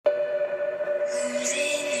Feeling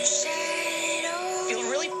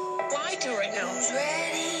really fly to right now. It's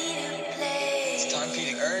time for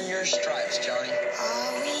you to earn your stripes, Johnny.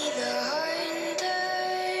 Are we the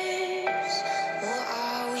hunters or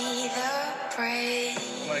are we the prey?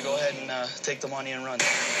 I'm gonna go ahead and take the money and run. I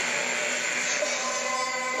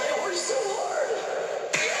worked so hard.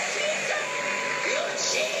 You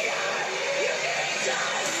cheater! You get it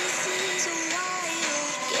done! This is a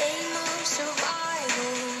wild game of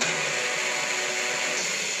survival.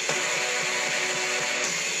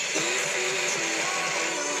 This is a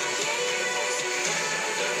wild game of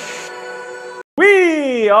survival.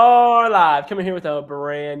 We are live, coming here with a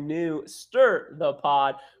brand new Stir the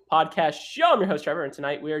Pod podcast show. I'm your host, Trevor, and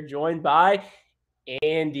tonight we are joined by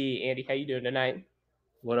Andy. Andy, how you doing tonight?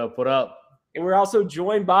 What up? What up? And we're also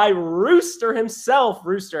joined by Rooster himself.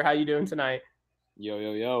 Rooster, how you doing tonight? Yo,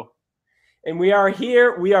 yo, yo. And we are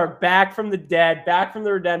here. We are back from the dead, back from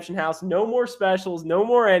the Redemption House. No more specials, no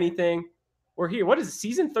more anything. We're here. What is it,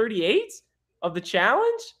 season 38 of the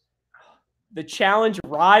challenge? The Challenge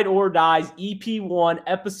Ride or Dies EP1,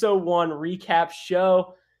 Episode 1 recap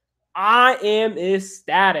show. I am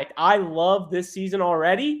ecstatic. I love this season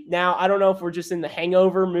already. Now, I don't know if we're just in the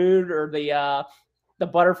hangover mood or the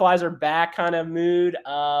butterflies are back kind of mood,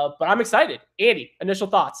 but I'm excited. Andy, initial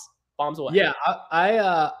thoughts. Bombs away. Yeah,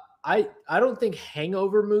 I don't think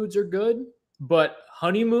hangover moods are good, but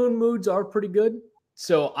honeymoon moods are pretty good.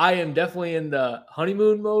 So I am definitely in the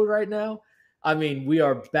honeymoon mode right now. I mean, we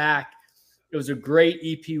are back. It was a great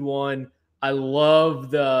EP1. I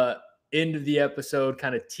love the end of the episode,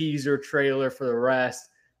 kind of teaser trailer for the rest.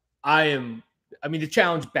 The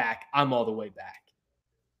challenge back. I'm all the way back.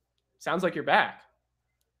 Sounds like you're back.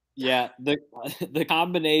 Yeah, the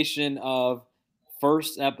combination of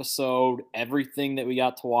first episode, everything that we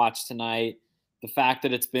got to watch tonight, the fact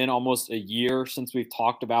that it's been almost a year since we've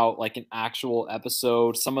talked about like an actual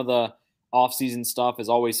episode. Some of the off-season stuff is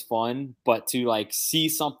always fun, but to like see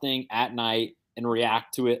something at night and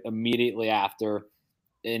react to it immediately after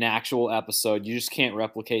an actual episode, you just can't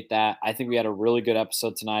replicate that. I think we had a really good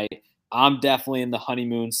episode tonight. I'm definitely in the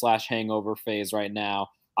honeymoon/hangover phase right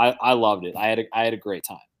now. I loved it. I had a great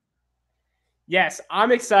time. Yes,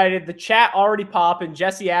 I'm excited. The chat already popping.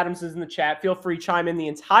 Jesse Adams is in the chat. Feel free to chime in the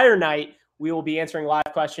entire night. We will be answering live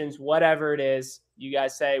questions, whatever it is you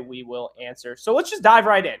guys say, we will answer. So let's just dive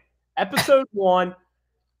right in. Episode 1,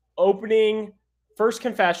 opening, first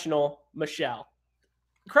confessional, Michelle.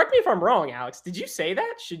 Correct me if I'm wrong, Alex. Did you say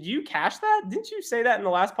that? Should you cash that? Didn't you say that in the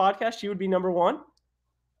last podcast she would be number 1?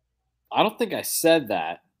 I don't think I said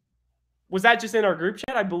that. Was that just in our group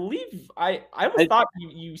chat? I believe I almost thought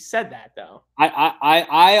you said that, though.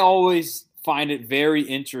 I always find it very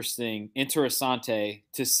interessante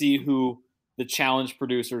to see who the challenge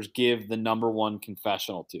producers give the number 1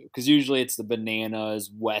 confessional to. Because usually it's the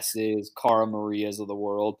Bananas, Wes's, Cara Marias of the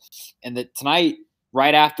world. And that tonight,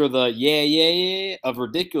 right after the yeah of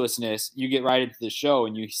ridiculousness, you get right into the show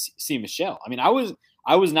and you see Michelle. I mean, I was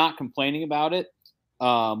not complaining about it.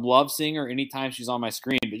 Love seeing her anytime she's on my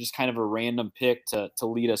screen, but just kind of a random pick to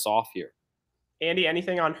lead us off here. Andy,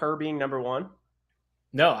 anything on her being number 1?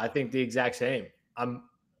 No, I think the exact same.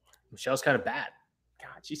 Michelle's kind of bad.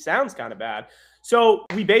 God, she sounds kind of bad. So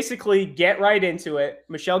we basically get right into it.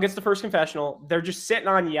 Michelle gets the first confessional. They're just sitting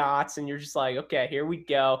on yachts, and you're just like, okay, here we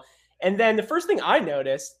go. And then the first thing I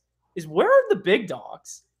noticed is, where are the big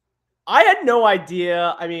dogs? I had no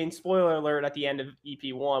idea. I mean, spoiler alert at the end of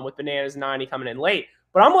EP1 with Bananas 90 coming in late.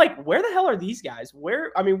 But I'm like, where the hell are these guys? We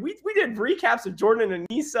did recaps of Jordan and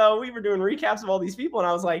Nisa. We were doing recaps of all these people. And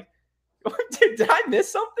I was like, did I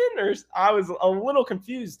miss something? Or I was a little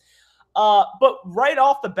confused. But right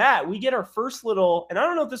off the bat, we get our first little, and I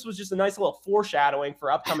don't know if this was just a nice little foreshadowing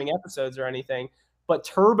for upcoming episodes or anything, but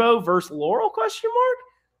Turbo versus Laurel, ?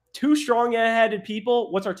 Two strong-headed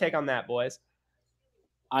people. What's our take on that, boys?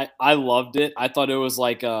 I loved it. I thought it was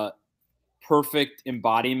like a perfect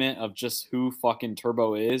embodiment of just who fucking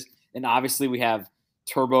Turbo is. And obviously we have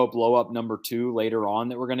Turbo blow up number 2 later on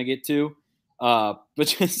that we're going to get to. But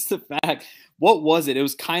just the fact, what was it? It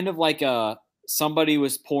was kind of like somebody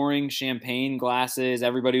was pouring champagne glasses.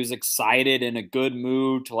 Everybody was excited, in a good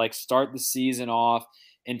mood to like start the season off.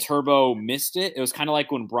 And Turbo missed it. It was kind of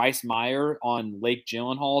like when Bryce Meyer on Lake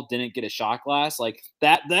Gyllenhaal didn't get a shot glass. Like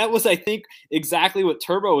that was, I think, exactly what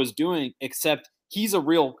Turbo was doing, except he's a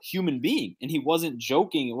real human being and he wasn't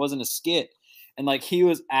joking. It wasn't a skit. And like, he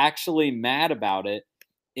was actually mad about it.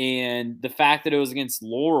 And the fact that it was against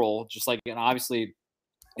Laurel, just like, and obviously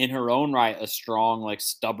in her own right, a strong, like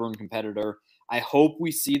stubborn competitor. I hope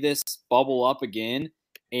we see this bubble up again.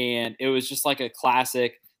 And it was just like a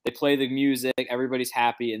classic. They play the music, everybody's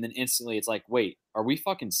happy, and then instantly it's like, wait, are we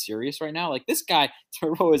fucking serious right now? Like, this guy,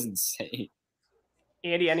 Turbo, is insane.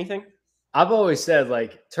 Andy, anything? I've always said,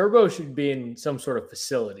 like, Turbo should be in some sort of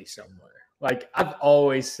facility somewhere. Like, I've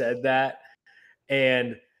always said that.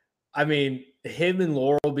 And, I mean, him and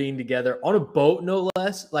Laurel being together on a boat, no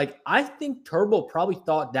less. Like, I think Turbo probably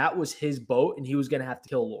thought that was his boat and he was going to have to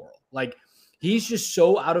kill Laurel. Like, he's just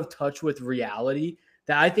so out of touch with reality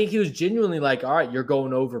that I think he was genuinely like, all right, you're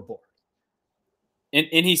going overboard. And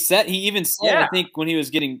he even said, I think when he was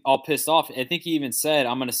getting all pissed off, I think he even said,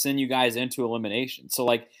 I'm going to send you guys into elimination. So,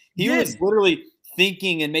 like, he was literally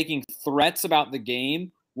thinking and making threats about the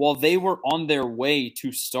game while they were on their way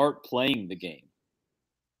to start playing the game.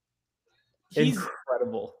 He's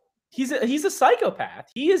incredible. He's a psychopath.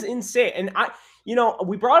 He is insane. And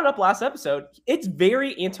we brought it up last episode. It's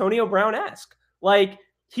very Antonio Brown-esque. Like,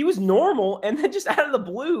 he was normal, and then just out of the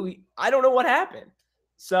blue, I don't know what happened.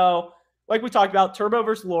 So, like we talked about, Turbo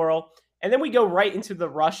versus Laurel, and then we go right into the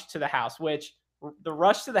rush to the house, which the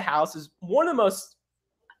rush to the house is one of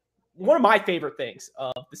my favorite things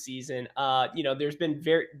of the season. There's been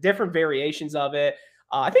very different variations of it.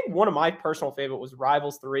 I think one of my personal favorite was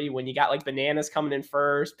Rivals 3, when you got like Bananas coming in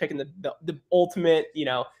first, picking the ultimate,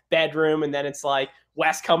 bedroom, and then it's like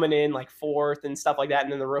Wes coming in like fourth and stuff like that,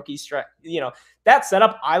 and then the rookies, that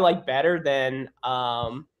setup I like better than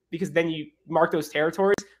because then you mark those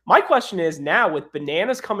territories. My question is now, with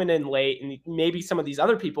Bananas coming in late and maybe some of these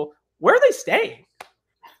other people, where are they staying?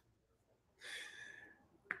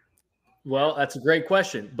 Well, that's a great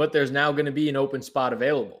question, but there's now going to be an open spot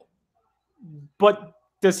available. But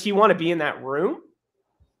does he want to be in that room?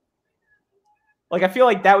 Like, I feel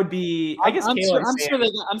like that would be, I guess, I'm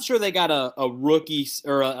sure they got a rookie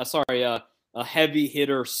or a heavy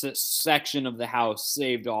hitter section of the house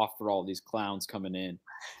saved off for all these clowns coming in.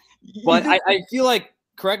 But I feel like,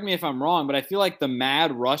 correct me if I'm wrong, but I feel like the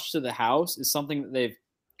mad rush to the house is something that they've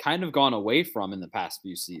kind of gone away from in the past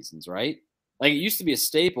few seasons, right? Like, it used to be a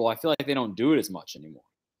staple. I feel like they don't do it as much anymore.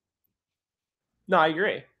 No, I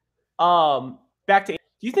agree. Back to, do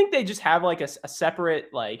you think they just have like a separate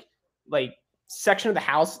like section of the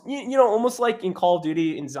house, almost like in Call of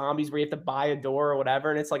Duty and Zombies, where you have to buy a door or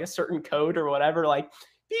whatever, and it's like a certain code or whatever, like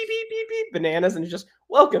beep beep beep beep Bananas, and it's just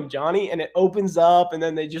welcome Johnny, and it opens up, and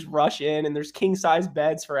then they just rush in, and there's king size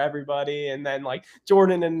beds for everybody, and then like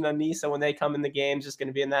Jordan and Anissa, when they come in the game, just going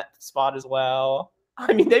to be in that spot as well.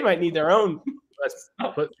 I mean, they might need their own. Let's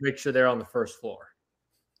make sure they're on the first floor.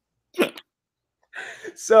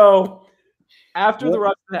 So after the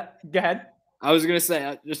rush, go ahead. I was going to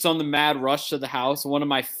say, just on the mad rush to the house, one of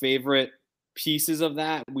my favorite pieces of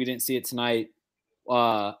that, we didn't see it tonight,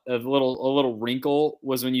 a little wrinkle,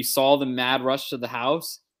 was when you saw the mad rush to the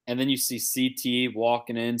house, and then you see CT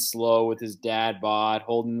walking in slow with his dad bod,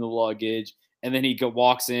 holding the luggage, and then he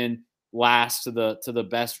walks in last to the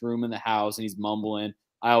best room in the house, and he's mumbling.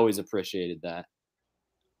 I always appreciated that.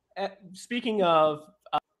 Speaking of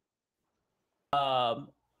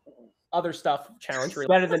other stuff, challenge for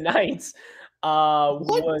Better Than Knights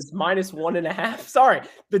was -1.5. Sorry,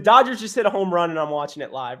 the Dodgers just hit a home run, and I'm watching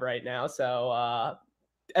it live right now. So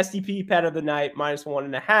SDP Pet of the Night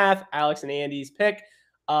 -1.5. Alex and Andy's pick.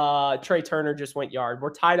 Trey Turner just went yard.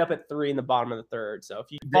 We're tied up at 3 in the bottom of the third. So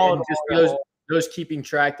if you follow those keeping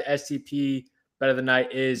track, the STP Bet of the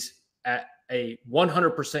Night is at a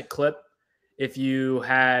 100% clip. If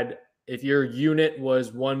your unit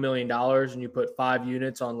was $1 million and you put 5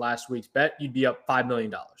 units on last week's bet, you'd be up $5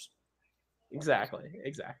 million. Exactly.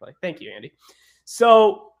 Thank you, Andy.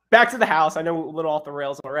 So back to the house. I know we're a little off the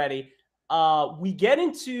rails already. We get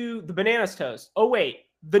into the Bananas toast. Oh, wait,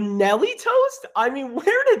 the Nelly toast? I mean,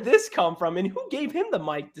 where did this come from? And who gave him the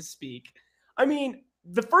mic to speak? I mean,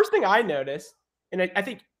 the first thing I noticed, and I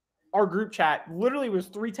think our group chat literally was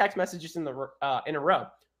 3 text messages in a row.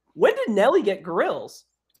 When did Nelly get grills?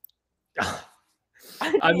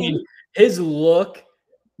 I mean, his look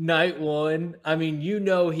night one, I mean,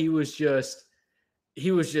 he was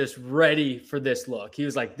just ready for this look. He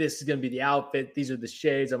was like, this is going to be the outfit. These are the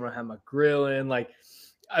shades. I'm going to have my grill in. Like,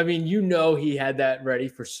 I mean, he had that ready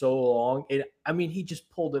for so long. He just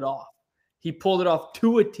pulled it off. He pulled it off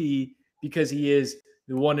to a T because he is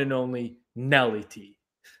the one and only Nelly T.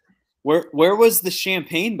 Where was the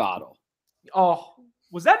champagne bottle? Oh,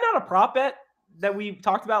 was that not a prop bet that we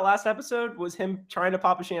talked about last episode? Was him trying to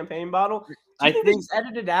pop a champagne bottle? I think they just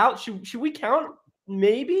edited it out. Should we count?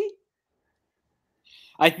 Maybe.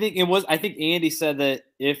 I think it was. I think Andy said that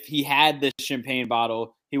if he had this champagne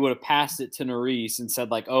bottle, he would have passed it to Nerese and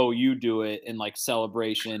said like, "Oh, you do it," in like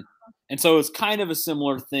celebration. And so it's kind of a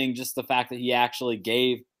similar thing, just the fact that he actually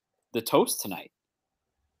gave the toast tonight.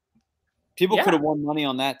 People Yeah. could have won money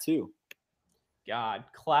on that too. God,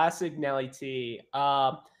 classic Nelly T.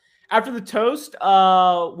 After the toast,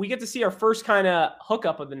 we get to see our first kind of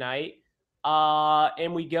hookup of the night.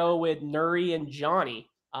 And we go with Nuri and Johnny,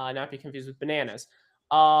 not to be confused with Bananas.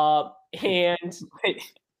 And Wait,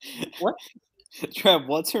 what Trev,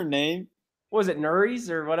 what's her name? was it,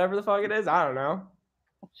 Nuri's or whatever the fuck it is? I don't know.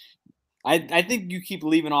 I think you keep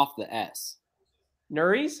leaving off the S.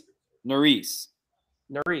 Nuri's? Nuri's.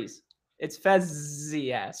 Nuri's. It's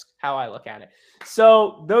Fezzy-esque, how I look at it.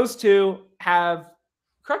 So those two have,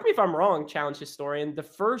 correct me if I'm wrong, challenge historian, the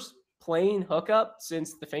first plane hookup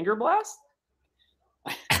since the finger blast?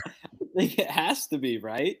 I think it has to be,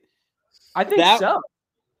 right? I think so.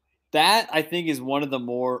 That I think is one of the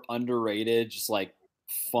more underrated, just like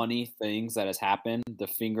funny things that has happened. The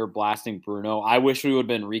finger blasting Bruno. I wish we would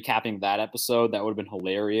have been recapping that episode. That would have been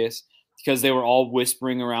hilarious because they were all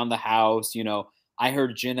whispering around the house. You know, I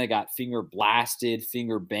heard Jenna got finger blasted,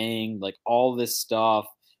 finger banged, like all this stuff.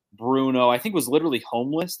 Bruno, I think, was literally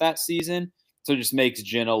homeless that season. So it just makes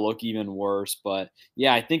Jenna look even worse. But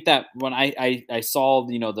yeah, I think that when I saw,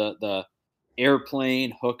 you know, the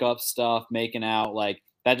airplane hookup stuff, making out, like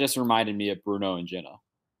that just reminded me of Bruno and Jenna.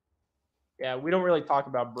 Yeah, we don't really talk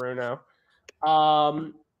about Bruno.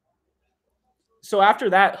 So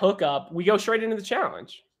after that hookup, we go straight into the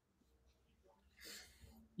challenge.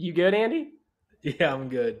 You good, Andy? Yeah, I'm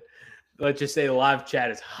good. Let's just say the live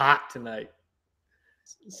chat is hot tonight.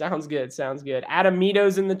 Sounds good. Sounds good. Adam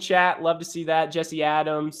Mito's in the chat. Love to see that. Jesse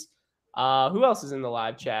Adams. Who else is in the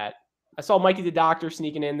live chat? I saw Mikey the Doctor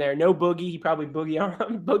sneaking in there. No Boogie. He probably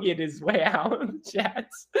boogieed his way out in the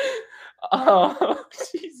chats. Oh,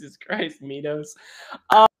 Jesus Christ, Mito's.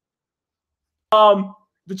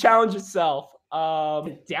 The challenge itself.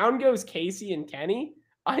 Down goes Casey and Kenny.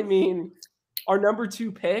 I mean, our number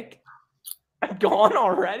 2 pick gone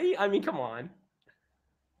already? I mean, come on.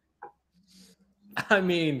 I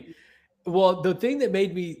mean, well, the thing that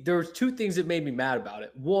made me, there was 2 things that made me mad about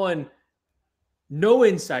it. One, no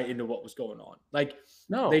insight into what was going on. Like,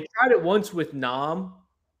 No. they tried it once with Nam.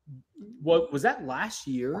 What was that, last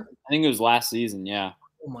year? I think it was last season. Yeah.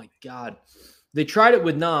 Oh my God. They tried it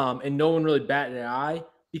with Nam and no one really batted an eye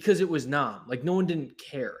because it was Nam. Like, no one didn't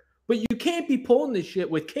care. But you can't be pulling this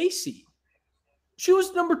shit with Casey. She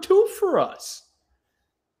was number 2 for us.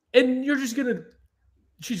 And you're just going to,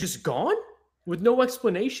 she's just gone with no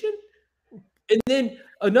explanation? And then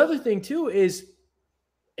another thing too is,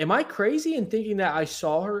 am I crazy in thinking that I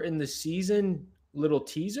saw her in the season little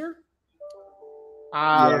teaser?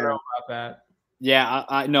 I don't know about that. Yeah,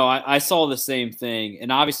 I saw the same thing.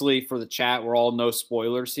 And obviously for the chat, we're all no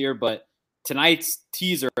spoilers here, but tonight's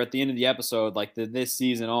teaser at the end of the episode, like this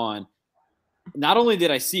season on, not only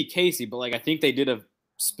did I see Casey, but like I think they did a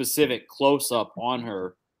specific close-up on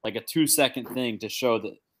her, like a 2-second thing to show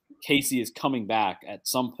that Casey is coming back at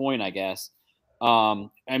some point, I guess.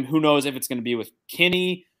 And who knows if it's going to be with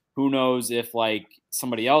Kenny? Who knows if like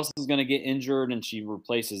somebody else is going to get injured and she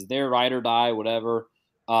replaces their ride or die, whatever.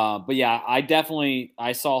 But yeah,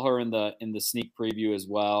 I saw her in the sneak preview as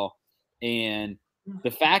well. And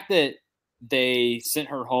the fact that they sent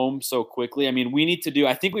her home so quickly, I mean, we need to do,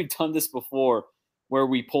 I think we've done this before where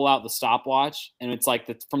we pull out the stopwatch and it's like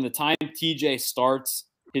from the time TJ starts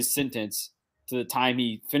his sentence to the time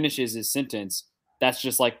he finishes his sentence, that's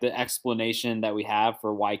just like the explanation that we have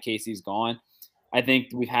for why Casey's gone. I think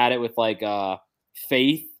we've had it with like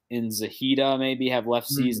Faith and Zahida maybe have left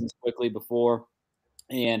seasons quickly before.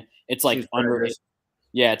 And it's like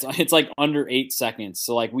it's like under 8 seconds.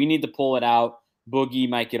 So like we need to pull it out. Boogie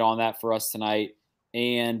might get on that for us tonight.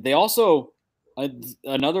 And they also,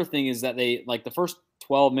 another thing is that they, like the first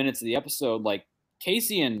 12 minutes of the episode, like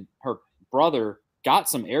Casey and her brother got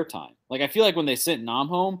some airtime. Like I feel like when they sent Nam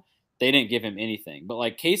home, they didn't give him anything. But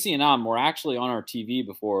like Casey and Nam were actually on our TV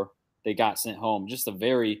before they got sent home. Just a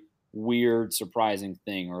very weird, surprising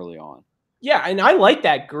thing early on. Yeah, and I like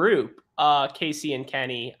that group, Casey and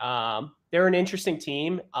Kenny. They're an interesting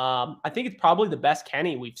team. I think it's probably the best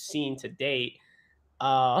Kenny we've seen to date.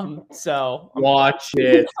 So watch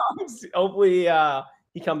it. Hopefully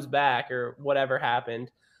he comes back or whatever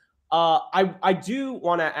happened. I do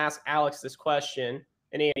want to ask Alex this question,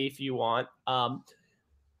 and Andy, if you want.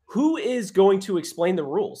 Who is going to explain the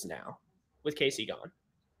rules now with Casey gone?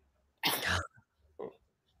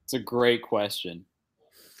 It's a great question.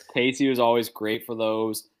 Casey was always great for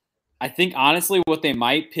those. I think, honestly, what they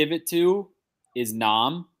might pivot to is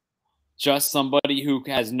Nam. Just somebody who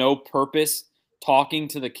has no purpose talking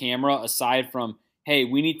to the camera aside from, hey,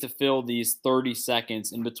 we need to fill these 30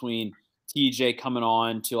 seconds in between TJ coming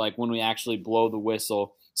on to like when we actually blow the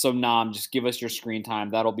whistle. So Nam, just give us your screen time.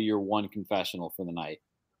 That'll be your one confessional for the night.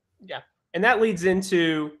 Yeah. And that leads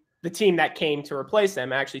into the team that came to replace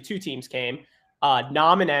them. Actually, two teams came,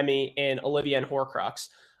 Nam and Emmy and Olivia and Horcrux.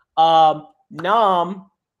 Nam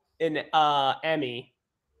and Emmy,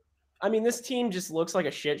 I mean, this team just looks like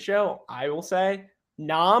a shit show, I will say.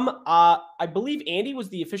 Nam, I believe Andy was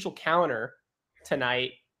the official counter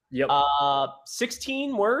tonight. Yep.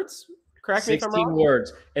 16 words. Correct me if I'm 16 wrong.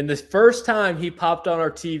 words. And the first time he popped on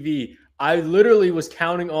our TV, I literally was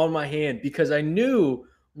counting on my hand because I knew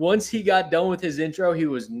once he got done with his intro, he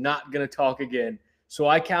was not going to talk again. So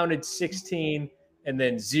I counted 16 and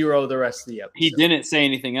then 0 the rest of the episode. He didn't say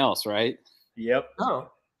anything else, right? Yep.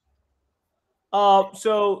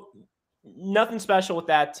 So nothing special with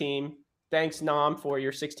that team. Thanks, Nam, for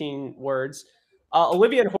your 16 words.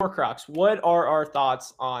 Olivia and Horcrux, what are our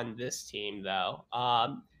thoughts on this team, though?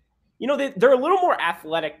 You know, they're a little more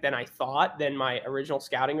athletic than I thought than my original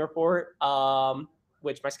scouting report,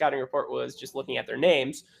 which my scouting report was just looking at their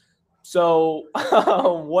names. So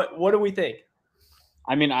what do we think?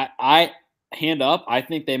 I mean, I hand up, I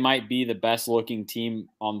think they might be the best looking team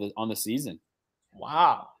on the season.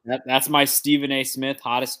 Wow. That's my Stephen A. Smith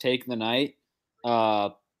hottest take of the night.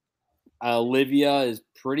 Olivia is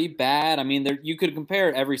pretty bad. I mean, you could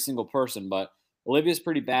compare every single person, but Olivia's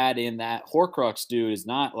pretty bad in that. Horcrux dude is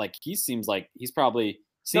not like, he seems like he's probably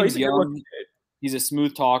seems young. He's a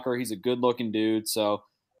smooth talker. He's a good looking dude. So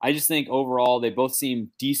I just think overall they both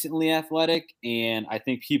seem decently athletic, and I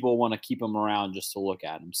think people want to keep them around just to look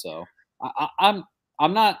at them. So I'm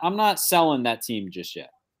not selling that team just yet.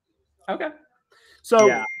 Okay. So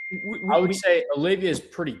yeah, I would say Olivia is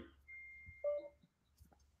pretty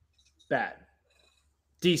bad.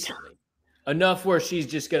 Decently. Enough where she's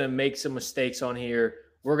just going to make some mistakes on here.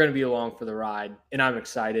 We're going to be along for the ride, and I'm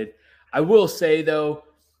excited. I will say, though,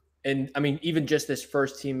 and I mean, even just this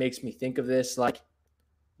first team makes me think of this, like,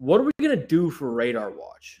 what are we going to do for Radar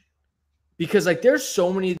Watch? Because, like, there's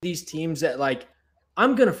so many of these teams that, like,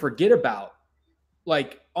 I'm going to forget about,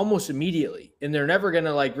 like, almost immediately, and they're never going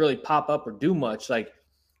to, like, really pop up or do much. Like,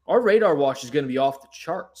 our Radar Watch is going to be off the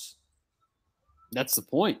charts. That's the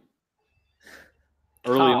point.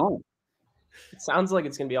 Early on. It sounds like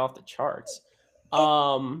it's going to be off the charts.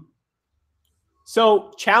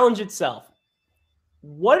 So challenge itself.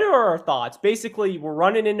 What are our thoughts? Basically, we're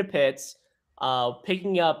running into pits,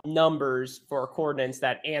 picking up numbers for coordinates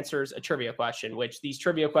that answers a trivia question, which these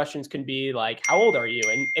trivia questions can be like, how old are you?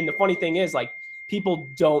 And the funny thing is, like, people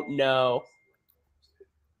don't know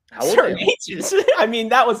how old certain ages. I mean,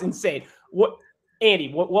 that was insane.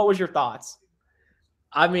 Andy, what was your thoughts?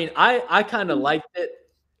 I mean, I kind of liked it.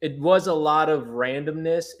 It was a lot of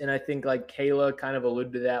randomness, and I think, like, Kayla kind of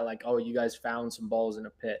alluded to that, like, oh, you guys found some balls in a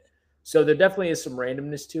pit. So there definitely is some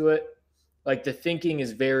randomness to it. Like, the thinking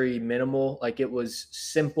is very minimal. Like, it was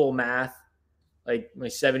simple math. Like, my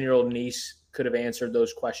 7-year-old niece could have answered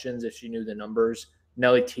those questions if she knew the numbers.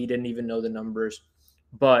 Nellie T didn't even know the numbers.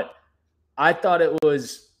 But I thought it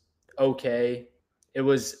was okay. In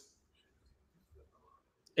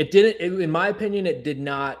my opinion, it did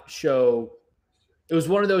not show. It was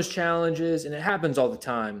one of those challenges, and it happens all the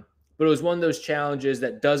time, but it was one of those challenges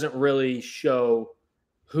that doesn't really show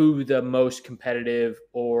who the most competitive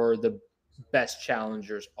or the best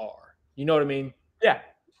challengers are. You know what I mean? Yeah.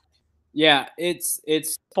 Yeah, it's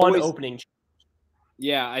fun always, opening.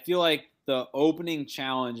 Yeah, I feel like the opening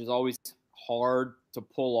challenge is always hard to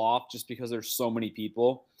pull off just because there's so many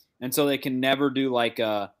people. And so they can never do like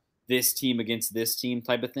a this team against this team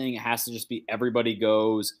type of thing. It has to just be everybody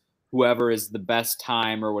goes, whoever is the best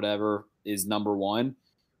time or whatever is number one.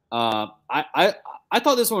 I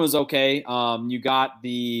thought this one was okay. You got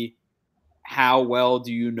the how well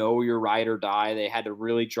do you know your ride or die? They had to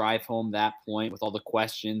really drive home that point with all the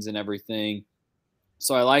questions and everything.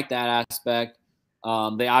 So I like that aspect.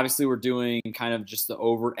 They obviously were doing kind of just the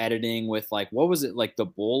over editing with like, what was it, like the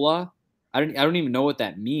bola? I don't even know what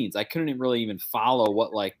that means. I couldn't really even follow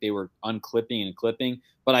what like they were unclipping and clipping,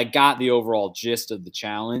 but I got the overall gist of the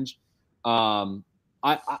challenge. I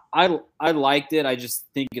liked it. I just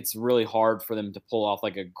think it's really hard for them to pull off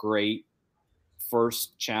like a great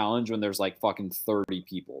first challenge when there's like fucking 30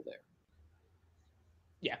 people there.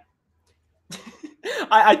 Yeah.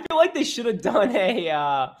 I feel like they should have done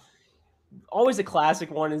always a classic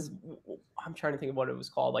one is, I'm trying to think of what it was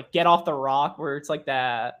called, like Get Off the Rock, where it's like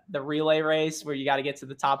the relay race where you got to get to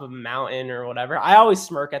the top of a mountain or whatever. I always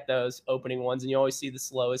smirk at those opening ones, and you always see the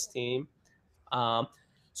slowest team.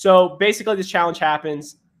 So basically this challenge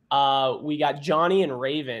happens. We got Johnny and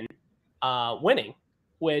Raven winning,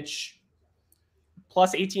 which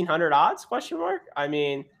plus 1,800 odds, question mark. I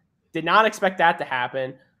mean, Did not expect that to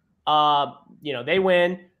happen. They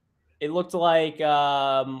win. It looked like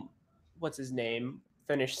what's his name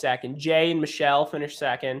finished second. Jay and Michelle finished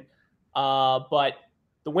second. But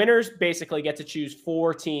the winners basically get to choose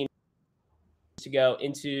 4 teams to go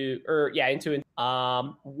into.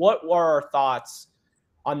 What were our thoughts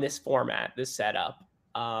on this format, this setup?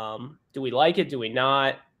 Do we like it? Do we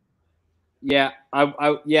not? Yeah,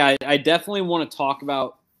 I definitely want to talk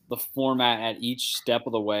about the format at each step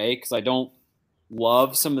of the way because I don't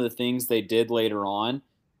love some of the things they did later on.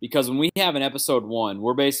 Because when we have an episode 1,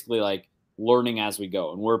 we're basically like learning as we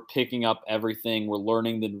go, and we're picking up everything. We're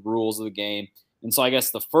learning the rules of the game. And so I guess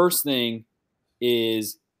the first thing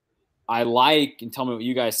is I like, and tell me what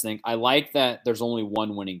you guys think, I like that there's only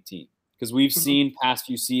one winning team because we've seen past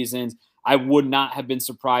few seasons. I would not have been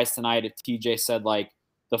surprised tonight if TJ said like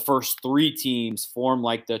the first 3 teams form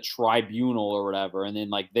like the tribunal or whatever, and then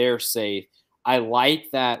like they're safe. I like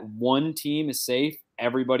that one team is safe.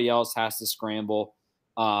 Everybody else has to scramble.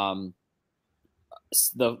 The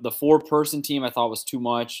 4-person team I thought was too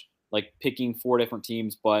much, like picking 4 different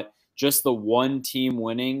teams, but just the one team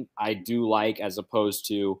winning I do like as opposed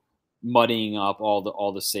to muddying up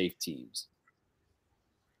all the safe teams.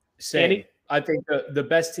 Same. I think the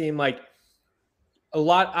best team, like a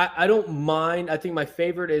lot, I don't mind. I think my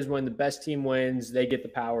favorite is when the best team wins, they get the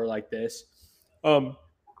power like this.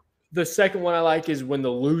 The second one I like is when the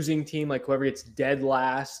losing team, like whoever gets dead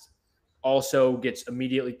last, also gets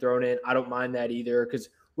immediately thrown in. I don't mind that either because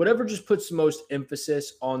whatever just puts the most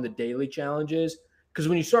emphasis on the daily challenges. Because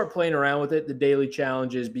when you start playing around with it, the daily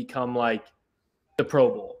challenges become like the Pro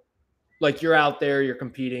Bowl. Like you're out there, you're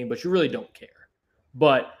competing, but you really don't care.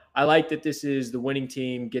 But I like that this is the winning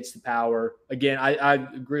team gets the power. Again, I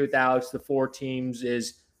agree with Alex. The 4 teams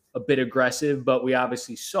is a bit aggressive, but we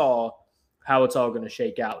obviously saw how it's all going to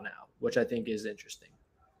shake out now, which I think is interesting.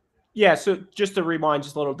 Yeah, so just to rewind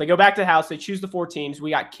just a little, they go back to the house. They choose the 4 teams.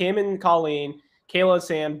 We got Kim and Colleen, Kayla and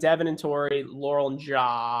Sam, Devin and Tori, Laurel and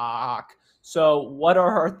Jock. So what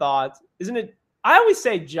are her thoughts? Isn't it – I always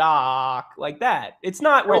say Jock like that. It's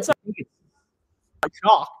not – it's not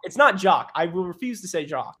Jock. It's not Jock. I will refuse to say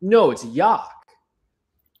Jock. No, it's Yak.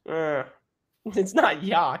 It's not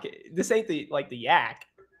Yak. This ain't the yak.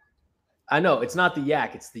 I know. It's not the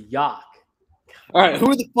Yak. It's the Yak. All right,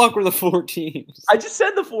 who the fuck were the 4 teams? I just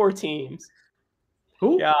said the 4 teams.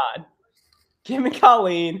 Who? God. Kim and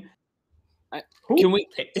Colleen. Can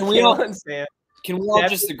we all Devin.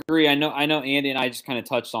 just agree? I know Andy and I just kind of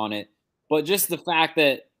touched on it, but just the fact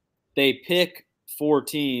that they pick 4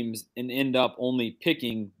 teams and end up only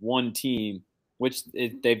picking 1 team, which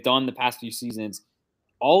they've done the past few seasons,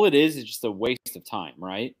 all it is just a waste of time,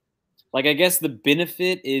 right? Like, I guess the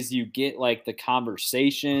benefit is you get like the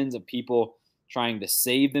conversations of people trying to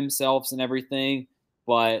save themselves and everything,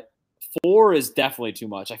 but 4 is definitely too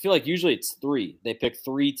much. I feel like usually it's 3. They pick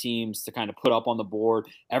 3 teams to kind of put up on the board.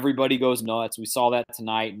 Everybody goes nuts. We saw that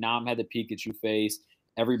tonight. Nam had the Pikachu face.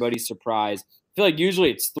 Everybody's surprised. I feel like usually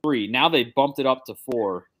it's 3. Now they bumped it up to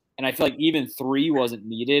 4, and I feel like even 3 wasn't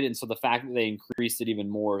needed, and so the fact that they increased it even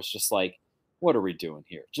more is just like, what are we doing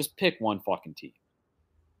here? Just pick 1 fucking team.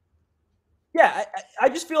 Yeah, I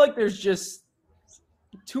just feel like there's just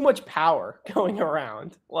too much power going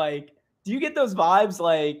around. Like, do you get those vibes?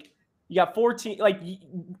 Like, you got 14. Like,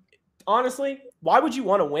 honestly, why would you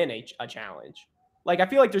want to win a challenge? Like, I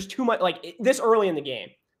feel like there's too much. Like, this early in the game,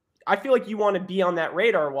 I feel like you want to be on that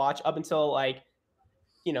radar watch up until like,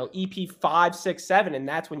 EP 5, 6, 7, and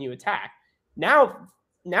that's when you attack. Now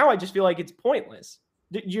I just feel like it's pointless.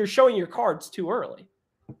 You're showing your cards too early.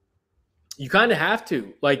 You kind of have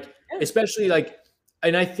to, like, especially like,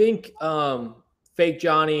 and I think Fake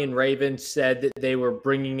Johnny and Raven said that they were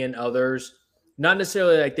bringing in others, not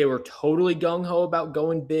necessarily like they were totally gung-ho about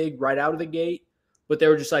going big right out of the gate, but they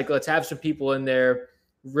were just like, let's have some people in there,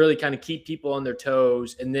 really kind of keep people on their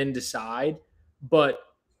toes and then decide. But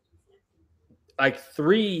like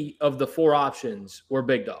 3 of the 4 options were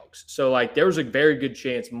big dogs. So like there was a very good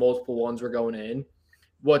chance multiple ones were going in.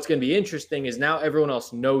 What's going to be interesting is now everyone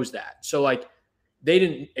else knows that. So like they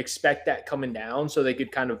didn't expect that coming down. So they could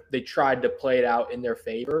they tried to play it out in their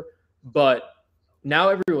favor, but now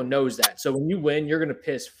everyone knows that. So when you win, you're going to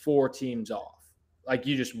piss 4 teams off. Like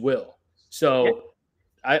you just will. So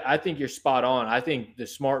I think you're spot on. I think the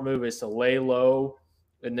smart move is to lay low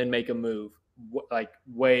and then make a move like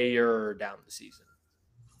way down the season.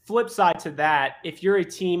 Flip side to that, if you're a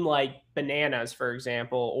team like Bananas, for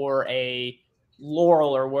example, or a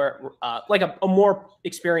Laurel or like a more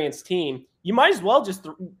experienced team, you might as well just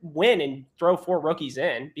win and throw 4 rookies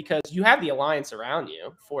in because you have the alliance around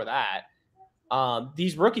you for that.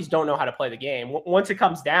 These rookies don't know how to play the game. Once it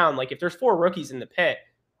comes down, like if there's 4 rookies in the pit,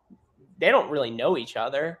 they don't really know each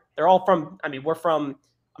other. They're all from, I mean, we're from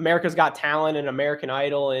America's Got Talent and American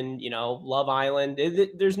Idol and, Love Island.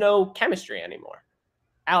 There's no chemistry anymore.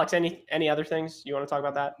 Alex, any other things you want to talk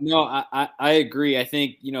about that? No, I agree. I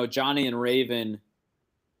think, Johnny and Raven,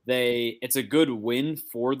 it's a good win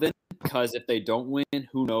for them because if they don't win,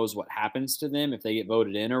 who knows what happens to them if they get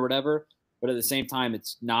voted in or whatever. But at the same time,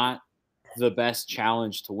 it's not the best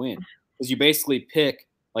challenge to win because you basically pick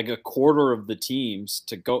like a quarter of the teams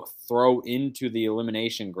to go throw into the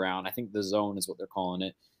elimination ground. I think the zone is what they're calling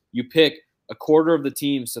it. You pick a quarter of the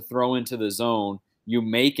teams to throw into the zone. You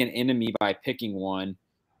make an enemy by picking one.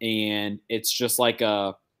 And it's just like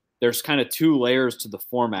there's kind of 2 layers to the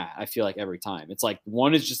format, I feel like, every time. It's like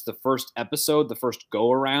one is just the first episode, the first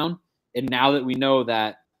go around. And now that we know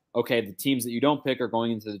that, okay, the teams that you don't pick are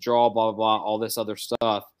going into the draw, blah, blah, blah, all this other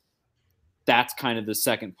stuff, that's kind of the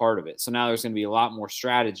second part of it. So now there's going to be a lot more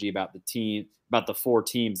strategy about the 4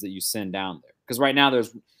 teams that you send down there. Because right now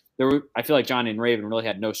I feel like Johnny and Raven really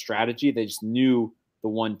had no strategy. They just knew the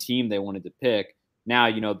one team they wanted to pick. Now,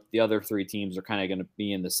 the other 3 teams are kind of going to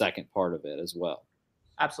be in the second part of it as well.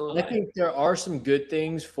 Absolutely. I think there are some good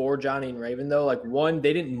things for Johnny and Raven, though. Like, one,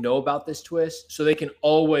 they didn't know about this twist, so they can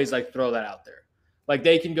always, like, throw that out there. Like,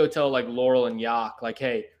 they can go tell, like, Laurel and Yak, like,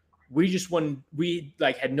 hey, we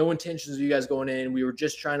like, had no intentions of you guys going in. We were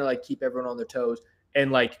just trying to, like, keep everyone on their toes.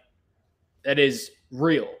 And, like, that is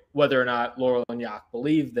real. Whether or not Laurel and Yak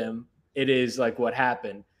believe them, it is, like, what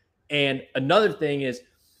happened. And another thing is,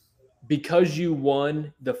 because you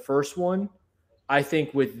won the first one, I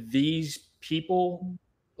think with these people,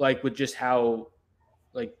 like with just how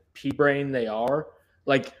like pea-brain they are,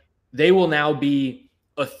 like they will now be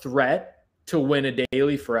a threat to win a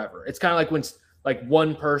daily forever. It's kind of like when like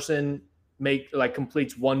one person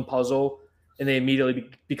completes one puzzle and they immediately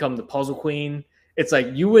become the puzzle queen. It's like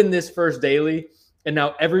you win this first daily and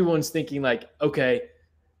now everyone's thinking like, okay,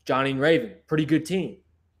 Johnny and Raven, pretty good team.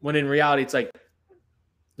 When in reality, it's like,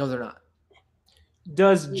 no, they're not.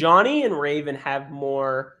 Does Johnny and Raven have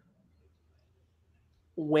more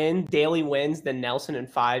daily wins than Nelson in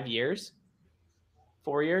 5 years?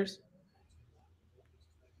 4 years?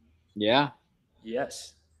 Yeah.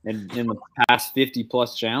 Yes. And in the past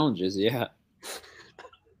 50+ challenges, yeah.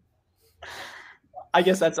 I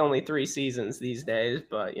guess that's only 3 seasons these days,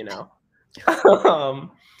 but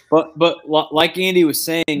But like Andy was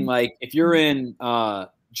saying, like if you're in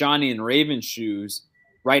Johnny and Raven's shoes,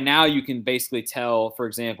 right now you can basically tell, for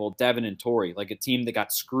example, Devin and Tori, like a team that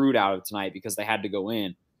got screwed out of tonight because they had to go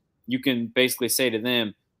in. You can basically say to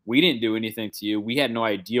them, we didn't do anything to you. We had no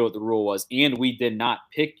idea what the rule was, and we did not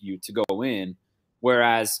pick you to go in.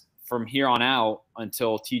 Whereas from here on out,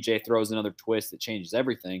 until TJ throws another twist that changes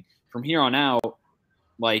everything, from here on out,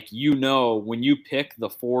 like when you pick the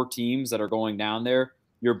 4 teams that are going down there,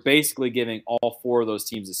 you're basically giving all 4 of those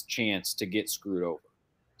teams a chance to get screwed over.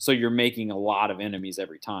 So you're making a lot of enemies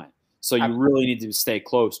every time. So you really need to stay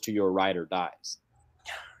close to your ride or dies.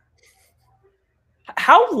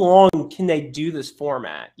 How long can they do this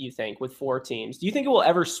format, you think, with 4 teams? Do you think it will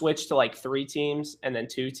ever switch to like 3 teams and then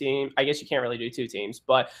 2 teams? I guess you can't really do 2 teams,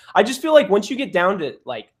 but I just feel like once you get down to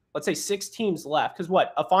like, let's say 6 teams left, because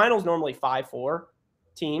a final is normally 5-4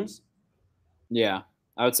 teams. Yeah,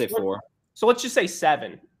 I would say 4. So let's just say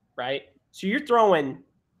 7, right? So you're throwing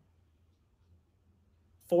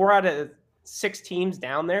 4 out of 6 teams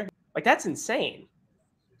down there. Like, that's insane.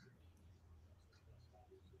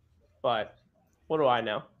 But what do I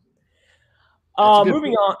know?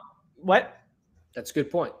 Moving on. What? That's a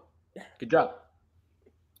good point. Good job.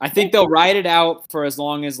 I think they'll write it out for as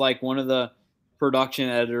long as like one of the production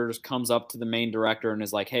editors comes up to the main director and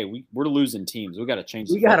is like, hey, we're losing teams. We got to change.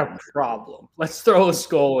 We got a problem. Let's throw a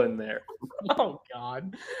skull in there. Oh,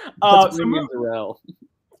 God. Let's bring in Darrell.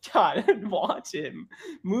 God, watch him.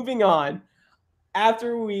 Moving on.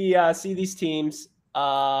 After we see these teams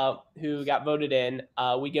who got voted in,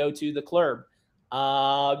 we go to the club.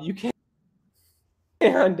 You can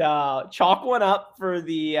chalk one up for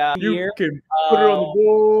the year. You can put it on the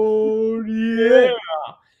board. Yeah.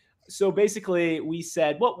 So basically, we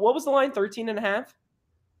said, what was the line? 13 and a half?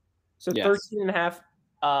 So yes. 13 and a half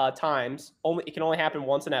times. It can only happen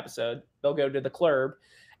once an episode. They'll go to the club.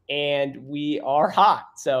 And we are hot.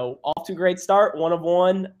 So off to a great start, 1 of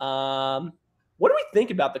 1. What do we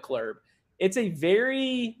think about the club? It's a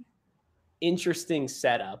very interesting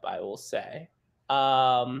setup, I will say.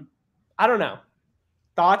 I don't know.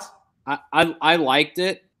 Thoughts? I liked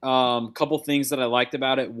it. Couple things that I liked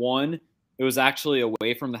about it. One, it was actually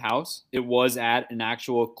away from the house. It was at an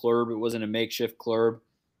actual club. It wasn't a makeshift club.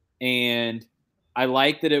 And I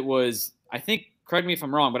like that it was. I think, correct me if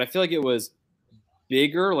I'm wrong, but I feel like it was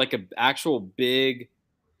bigger, like an actual big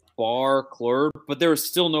bar club, but there was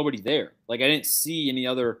still nobody there. Like I didn't see any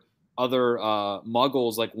other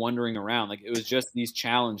muggles like wandering around. Like it was just these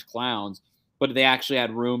challenge clowns, but they actually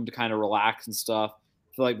had room to kind of relax and stuff.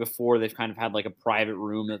 I feel like before they've kind of had like a private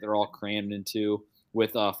room that they're all crammed into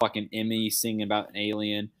with fucking Emmy singing about an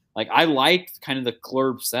alien. Like I liked kind of the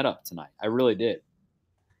club setup tonight. I really did.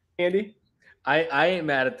 Andy? I ain't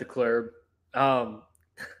mad at the club. I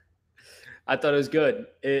thought it was good.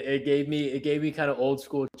 It gave me kind of old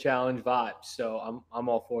school challenge vibes. So I'm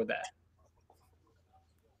all for that.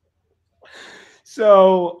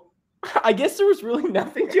 So I guess there was really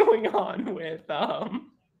nothing going on with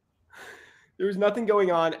there was nothing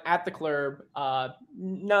going on at the club.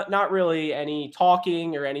 Not really any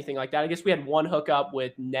talking or anything like that. I guess we had one hookup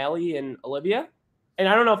with Nelly and Olivia. And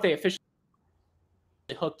I don't know if they officially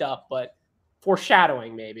hooked up, but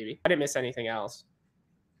foreshadowing maybe. I didn't miss anything else.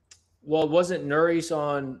 Well, wasn't Nuri's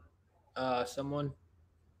on someone?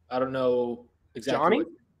 I don't know exactly. Johnny?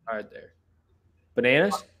 All right, there.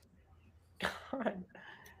 Bananas? God.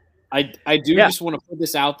 I do just want to put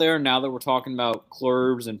this out there now that we're talking about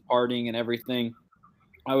clubs and partying and everything.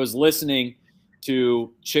 I was listening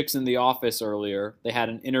to Chicks in the Office earlier. They had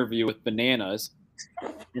an interview with Bananas.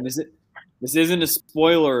 And this isn't a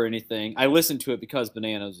spoiler or anything. I listened to it because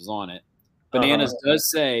Bananas was on it. Bananas does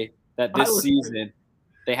say that this season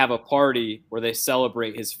they have a party where they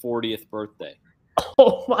celebrate his 40th birthday.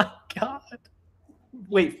 Oh my God.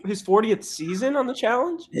 Wait, his 40th season on the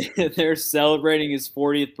challenge? They're celebrating his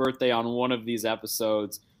 40th birthday on one of these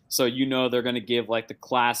episodes. So, they're going to give like the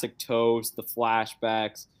classic toast, the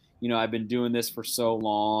flashbacks. I've been doing this for so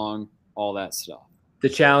long, all that stuff. The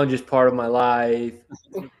challenge is part of my life.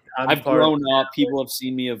 I've grown up. People have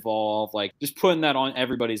seen me evolve. Like, just putting that on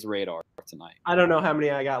everybody's radar tonight. I don't know how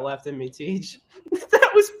many I got left in me, Teach.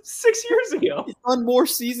 That was 6 years ago. It's on more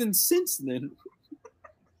seasons since then.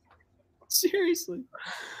 Seriously.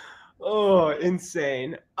 Oh,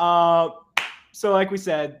 insane. So like we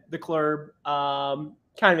said, the club,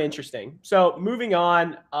 kind of interesting. So moving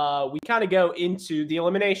on, we kind of go into the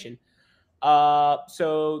elimination.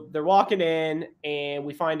 So they're walking in and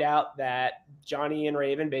we find out that Johnny and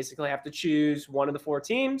Raven basically have to choose one of the four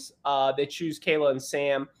teams. They choose Kayla and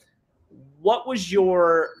Sam. What was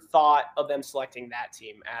your thought of them selecting that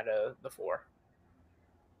team out of the four?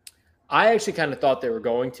 I actually kind of thought they were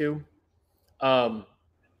going to. And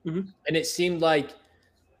it seemed like,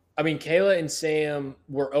 Kayla and Sam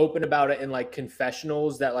were open about it in like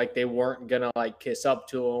confessionals that like they weren't gonna like kiss up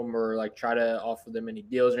to them or like try to offer them any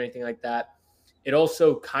deals or anything like that. It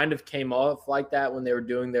also kind of came off like that when they were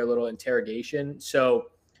doing their little interrogation.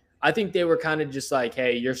 So I think they were kind of just like,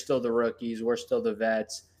 hey, you're still the rookies, we're still the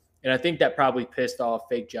vets. And I think that probably pissed off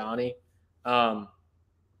fake Johnny.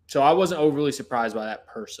 So I wasn't overly surprised by that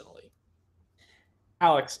personally.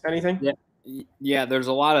 Alex, anything? Yeah, there's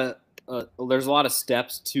a lot of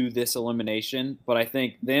steps to this elimination, but I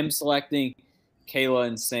think them selecting Kayla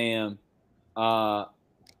and Sam, I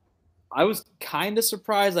was kind of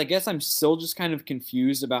surprised. I guess I'm still just kind of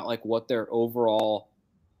confused about like what their overall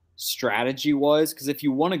strategy was, because if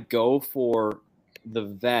you want to go for the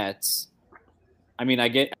vets, I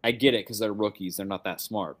get it because they're rookies, they're not that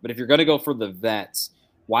smart. But if you're going to go for the vets,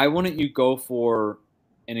 why wouldn't you go for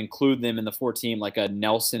and include them in the 14 like a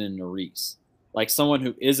Nelson and Nerys? Like someone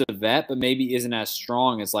who is a vet, but maybe isn't as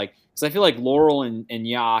strong as like, because I feel like Laurel and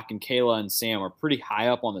Yak and Kayla and Sam are pretty high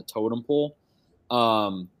up on the totem pole.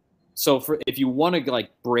 So if you want to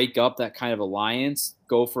like break up that kind of alliance,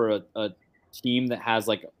 go for a team that has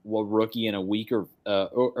like a rookie and a weaker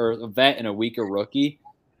or a vet and a weaker rookie.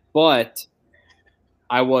 But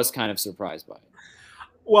I was kind of surprised by it.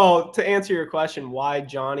 Well, to answer your question, why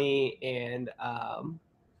Johnny and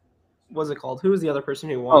what's it called? Who was the other person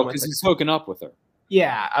who won? Oh, because he's hooking up with her.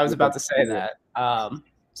 Yeah, I was about to say that.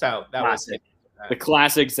 So that was the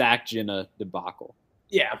classic Zach Jenna debacle.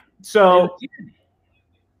 Yeah. So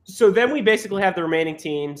then we basically have the remaining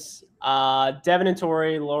teams: Devin and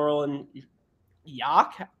Tori, Laurel and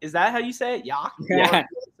Yak. Is that how you say it? Yak. Yeah.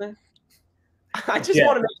 I just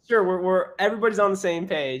want to make sure we're everybody's on the same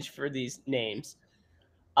page for these names.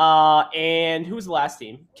 And who was the last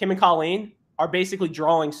team? Kim and Colleen are basically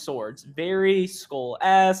drawing swords. Very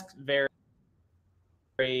Skull-esque, very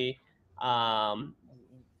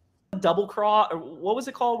double cross, or what was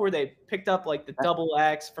it called where they picked up like the double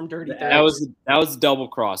X from Dirty 30? That was double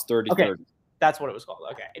cross, 30. Okay, that's what it was called.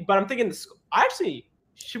 Okay. But I'm thinking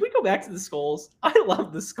should we go back to the skulls? I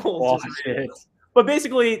love the skulls. Oh, but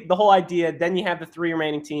basically the whole idea, then you have the three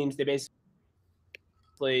remaining teams. They basically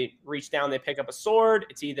basically reach down, they pick up a sword.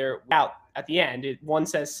 It's either out at the end. One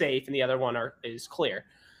says safe and the other one is clear.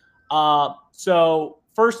 So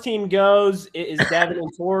first team goes. It is Devin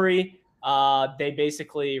and Tori. They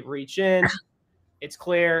basically reach in. It's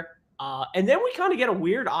clear. And then we kind of get a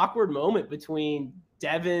weird, awkward moment between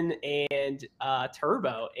Devin and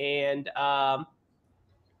Turbo. And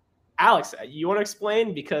Alex, you want to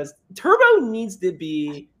explain? Because Turbo needs to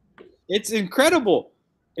be... It's incredible.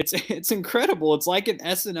 It's incredible. It's like an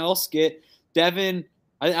SNL skit. Devin,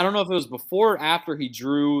 I don't know if it was before or after he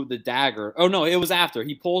drew the dagger. Oh, no, it was after.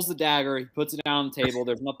 He pulls the dagger. He puts it down on the table.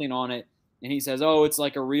 There's nothing on it. And he says, oh, it's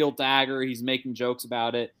like a real dagger. He's making jokes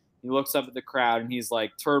about it. He looks up at the crowd and he's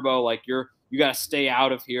like, Turbo, like you got to stay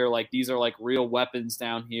out of here. Like these are like real weapons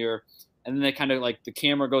down here. And then they kind of like the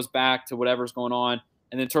camera goes back to whatever's going on.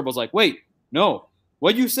 And then Turbo's like, wait, no,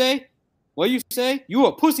 what'd you say? What'd you say? You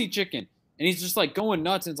a pussy chicken. And he's just like going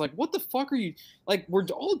nuts. And it's like, what the fuck are you like? We're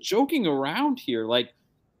all joking around here. Like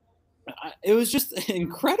it was just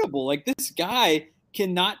incredible. Like this guy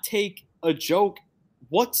cannot take a joke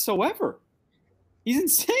whatsoever. He's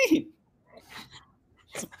insane.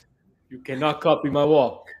 You cannot copy my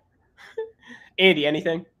walk. Andy,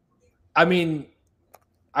 anything? I mean,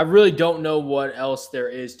 I really don't know what else there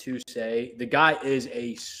is to say. The guy is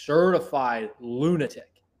a certified lunatic.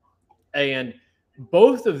 And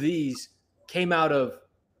both of these came out of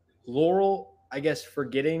Laurel, I guess,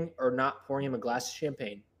 forgetting or not pouring him a glass of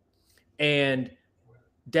champagne, and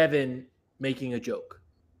Devin making a joke.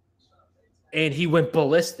 And he went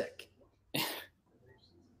ballistic.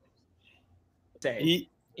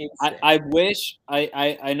 I wish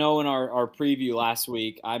I know in our preview last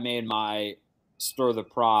week I made my stir the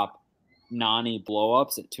prop Nani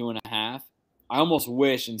blow-ups at 2.5. I almost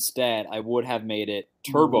wish instead I would have made it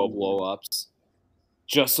turbo blow-ups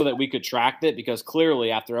just so that we could track it, because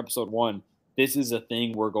clearly after episode 1 this is a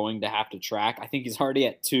thing we're going to have to track. I think he's already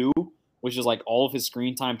at 2, which is like all of his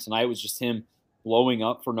screen time tonight was just him blowing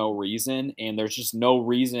up for no reason, and there's just no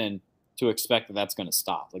reason to expect that that's going to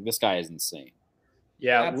stop. Like this guy is insane.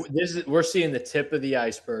 Yeah, we're seeing the tip of the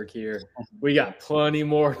iceberg here. We got plenty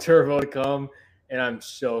more Turbo to come, and I'm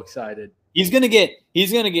so excited. He's gonna get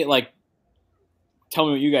like, tell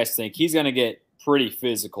me what you guys think. He's gonna get pretty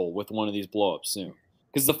physical with one of these blowups soon.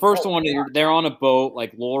 Because the first one, they're on a boat.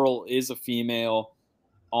 Like Laurel is a female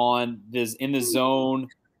in the zone.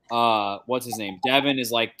 What's his name? Devin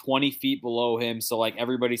is like 20 feet below him. So like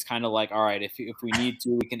everybody's kind of like, all right, if we need to,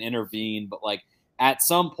 we can intervene. But like at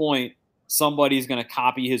some point, somebody's going to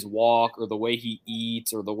copy his walk or the way he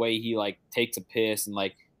eats or the way he like takes a piss, and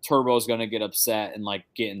like Turbo's going to get upset and like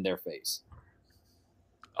get in their face.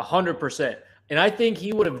 100%. And I think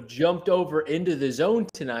he would have jumped over into the zone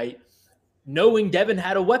tonight knowing Devin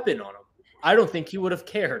had a weapon on him. I don't think he would have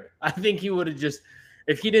cared. I think he would have just,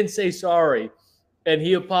 if he didn't say sorry and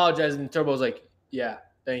he apologized and Turbo was like, yeah,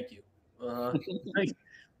 thank you. Like,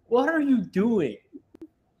 what are you doing?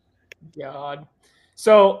 God.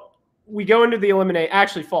 So we go into the eliminate.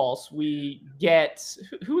 Actually, false. We get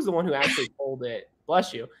who was the one who actually pulled it?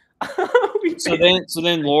 Bless you. So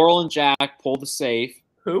then Laurel and Jack pull the safe.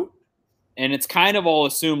 Who? And it's kind of all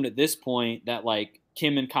assumed at this point that like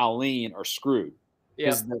Kim and Colleen are screwed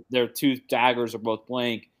because their 2 daggers are both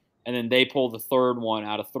blank, and then they pull the third one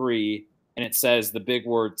out of 3, and it says the big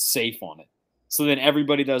word safe on it. So then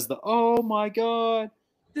everybody does the oh my god,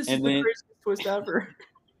 this is the craziest twist ever.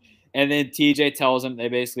 And then TJ tells them they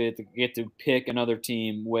basically get to pick another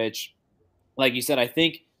team, which, like you said, I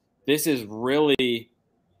think this is really,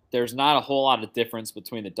 there's not a whole lot of difference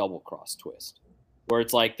between the double cross twist, where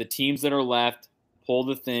it's like the teams that are left pull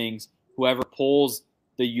the things. Whoever pulls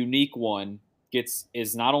the unique one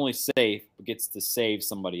is not only safe, but gets to save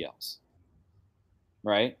somebody else.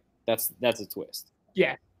 Right? That's a twist.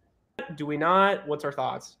 Yeah. Do we not? What's our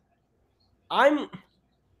thoughts? I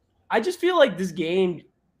just feel like this game,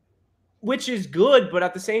 which is good, but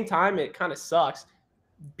at the same time, it kind of sucks.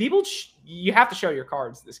 You have to show your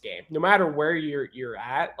cards this game, no matter where you're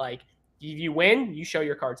at. Like, if you win, you show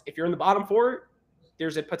your cards. If you're in the bottom 4,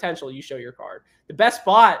 there's a potential you show your card. The best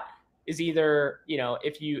spot is either,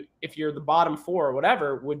 if you're the bottom 4 or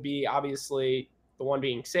whatever, would be obviously the one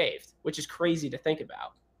being saved, which is crazy to think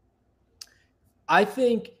about. I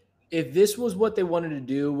think if this was what they wanted to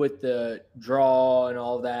do with the draw and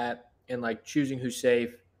all that, and like choosing who's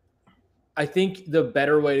safe, I think the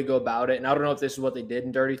better way to go about it, and I don't know if this is what they did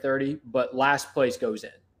in Dirty 30, but last place goes in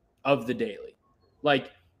of the daily.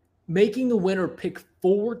 Like, making the winner pick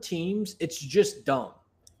 4 teams, it's just dumb.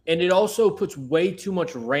 And it also puts way too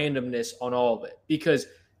much randomness on all of it, because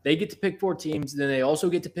they get to pick 4 teams, then they also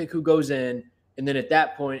get to pick who goes in, and then at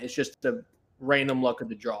that point, it's just a random luck of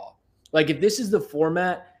the draw. Like if this is the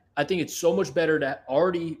format, I think it's so much better to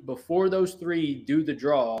already before those 3 do the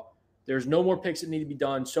draw. There's no more picks that need to be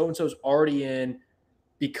done. So-and-so's already in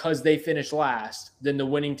because they finished last. Then the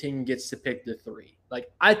winning team gets to pick the 3.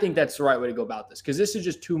 Like I think that's the right way to go about this because this is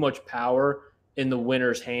just too much power in the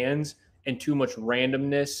winner's hands and too much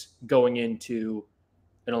randomness going into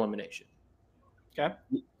an elimination. Okay.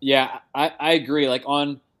 Yeah, I agree. Like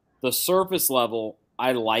on the surface level,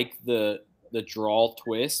 I like the draw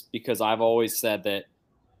twist because I've always said that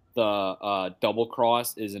the double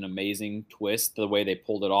cross is an amazing twist, the way they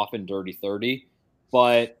pulled it off in Dirty 30.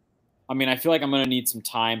 But, I mean, I feel like I'm going to need some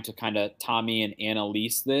time to kind of Tommy and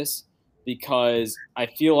analyze this because I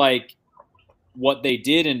feel like what they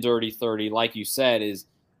did in Dirty 30, like you said, is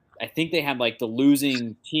I think they had like the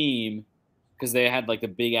losing team because they had like the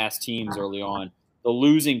big-ass teams early on. The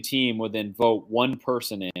losing team would then vote one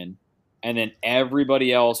person in, and then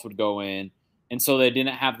everybody else would go in. And so they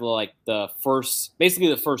didn't have the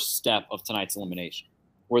first step of tonight's elimination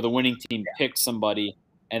where the winning team picked somebody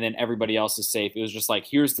and then everybody else is safe. It was just like,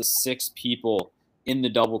 here's the 6 people in the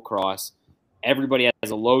double cross. Everybody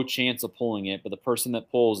has a low chance of pulling it, but the person that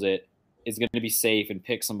pulls it is going to be safe and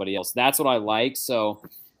pick somebody else. That's what I like. So,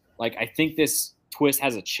 like, I think this twist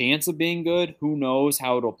has a chance of being good. Who knows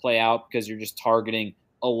how it'll play out because you're just targeting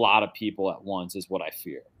a lot of people at once is what I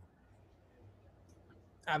fear.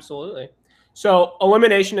 Absolutely. So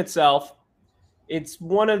elimination itself, it's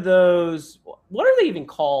one of those, what are they even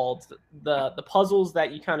called? The puzzles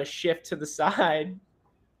that you kind of shift to the side,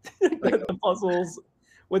 the puzzles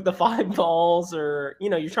with the 5 balls, or, you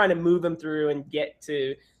know, you're trying to move them through and get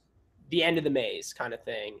to the end of the maze kind of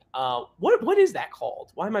thing. What is that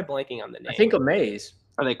called? Why am I blanking on the name? I think a maze.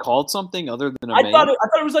 Are they called something other than a I maze? thought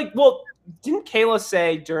it was like, well, didn't Kayla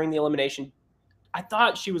say during the elimination, I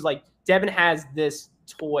thought she was like, Devin has this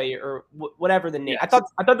toy or whatever the name. Yes.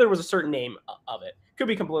 I thought there was a certain name of it. Could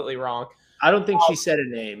be completely wrong. I don't think she said a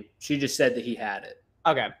name. She just said that he had it.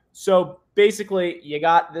 Okay. So basically you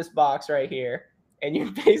got this box right here and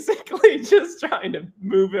you're basically just trying to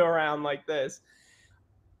move it around like this.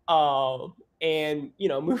 And you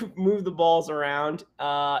know, move the balls around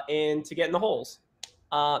and to get in the holes.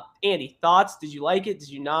 Andy, thoughts? Did you like it? Did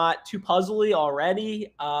you not? Too puzzly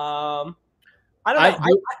already? I don't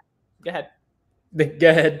know. Go ahead. Go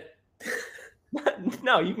ahead.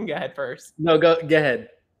 No, you can go ahead first. No, go ahead.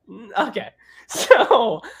 Okay.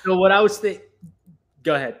 So what I was thinking.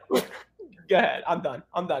 Go ahead. Go ahead. I'm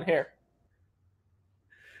done here.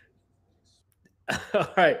 All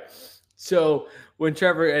right. So when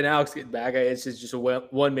Trevor and Alex get back, it's just a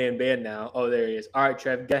one-man band now. Oh, there he is. All right,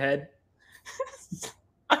 Trev, go ahead.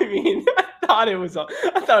 I mean, I thought it was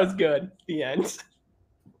good. The end.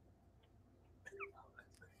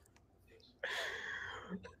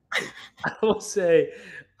 I will say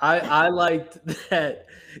I liked that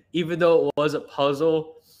even though it was a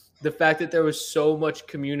puzzle, the fact that there was so much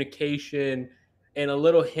communication and a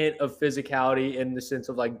little hint of physicality in the sense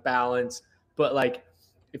of like balance. But like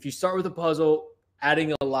if you start with a puzzle,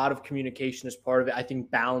 adding a lot of communication as part of it, I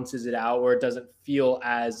think balances it out where it doesn't feel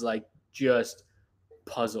as like just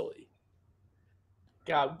puzzly.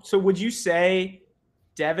 God. So would you say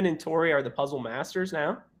Devin and Tori are the puzzle masters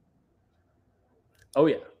now? Oh,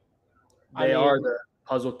 yeah. I They mean, are the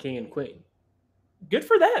puzzle king and queen. Good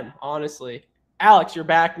for them, honestly. Alex, you're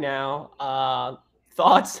back now.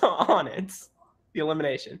 Thoughts on it? The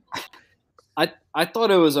elimination. I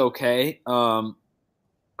thought it was okay.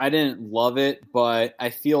 I didn't love it, but I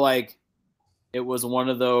feel like it was one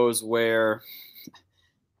of those where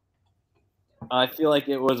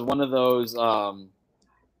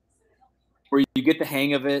where you get the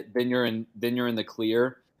hang of it, then you're in the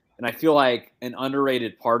clear. And I feel like an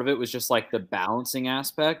underrated part of it was just like the balancing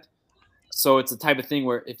aspect. So it's the type of thing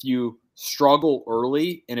where if you struggle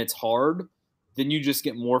early and it's hard, then you just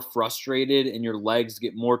get more frustrated and your legs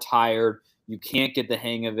get more tired. You can't get the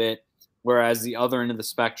hang of it. Whereas the other end of the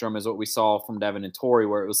spectrum is what we saw from Devin and Tori,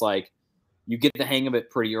 where it was like you get the hang of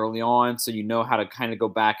it pretty early on, so you know how to kind of go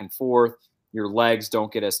back and forth. Your legs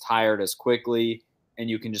don't get as tired as quickly, and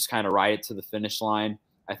you can just kind of ride it to the finish line.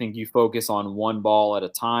 I think you focus on one ball at a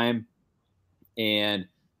time. And,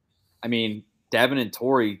 I mean, Devin and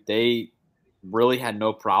Tori, they really had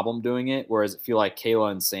no problem doing it, whereas I feel like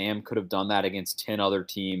Kayla and Sam could have done that against 10 other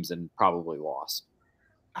teams and probably lost.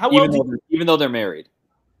 Even though they're married.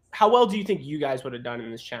 How well do you think you guys would have done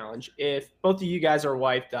in this challenge if both of you guys are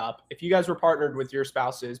wifed up? If you guys were partnered with your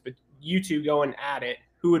spouses, but you two going at it,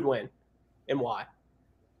 who would win and why?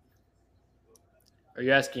 Are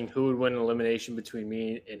you asking who would win an elimination between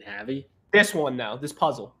me and Javi? This one, though, this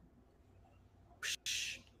puzzle.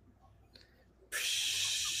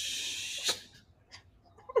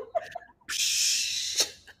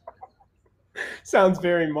 Sounds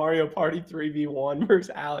very Mario Party 3v1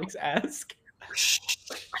 versus Alex-esque.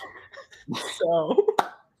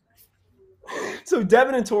 So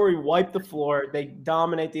Devin and Tori wipe the floor. They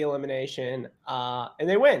dominate the elimination, and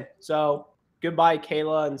they win. So goodbye,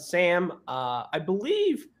 Kayla and Sam. I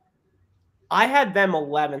believe I had them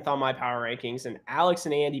 11th on my power rankings, and Alex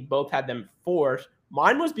and Andy both had them 4th.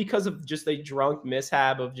 Mine was because of just a drunk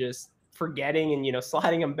mishap of just forgetting and,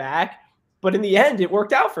 sliding them back. But in the end, it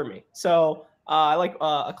worked out for me. So I like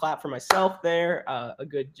a clap for myself there. A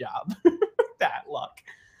good job. That luck.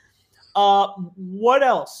 What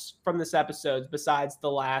else from this episode besides the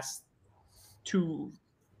last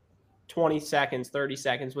 20 seconds, 30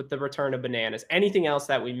 seconds with the return of Bananas? Anything else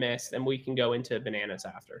that we missed? And we can go into Bananas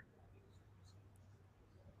after.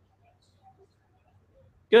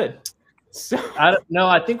 Good. So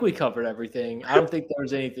I think we covered everything. I don't think there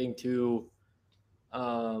was anything to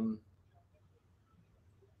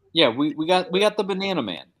Yeah, we got the Banana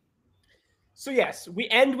Man. So yes, we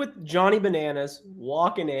end with Johnny Bananas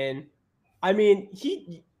walking in. I mean,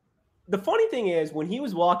 the funny thing is when he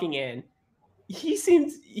was walking in,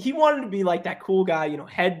 he wanted to be like that cool guy,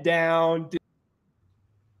 head down,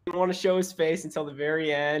 didn't want to show his face until the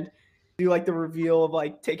very end. Do like the reveal of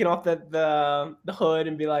like taking off the hood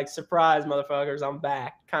and be like, surprise, motherfuckers, I'm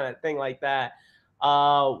back, kind of thing like that.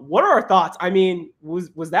 What are our thoughts? I mean,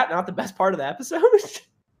 was that not the best part of the episode?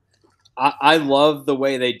 I love the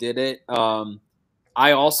way they did it.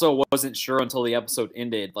 I also wasn't sure until the episode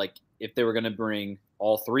ended, like if they were going to bring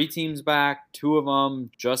all 3 teams back, 2 of them,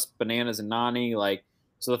 just Bananas and Nany.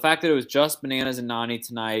 So the fact that it was just Bananas and Nany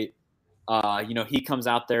tonight, he comes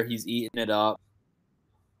out there, he's eating it up.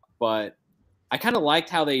 But I kind of liked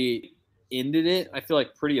how they ended it. I feel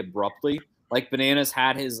like pretty abruptly. Like Bananas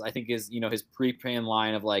had his pre-planned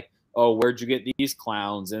line of like, oh, where'd you get these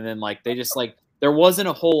clowns? And then like they just like there wasn't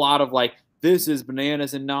a whole lot of like, this is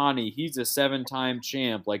Bananas and Nany. He's a 7-time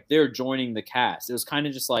champ. Like they're joining the cast. It was kind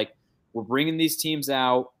of just like, we're bringing these teams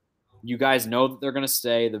out. You guys know that they're going to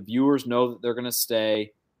stay. The viewers know that they're going to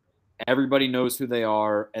stay. Everybody knows who they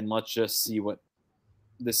are. And let's just see what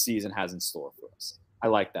this season has in store for us. I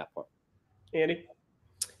like that part. Andy?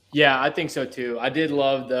 Yeah, I think so too. I did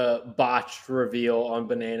love the botched reveal on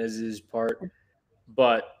Bananas' part.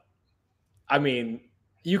 But, I mean,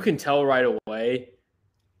 you can tell right away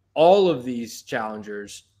all of these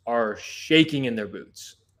challengers are shaking in their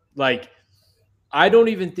boots. Like, I don't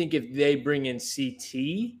even think if they bring in CT,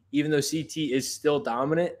 even though CT is still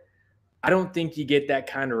dominant, I don't think you get that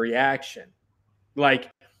kind of reaction.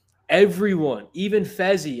 Like, everyone, even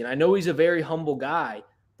Fezzi, and I know he's a very humble guy,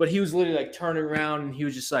 but he was literally like turning around and he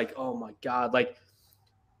was just like, oh my God. Like,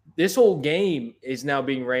 this whole game is now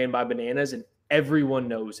being ran by Bananas and everyone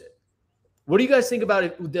knows it. What do you guys think about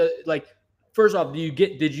it? First off,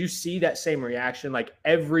 did you see that same reaction? Like,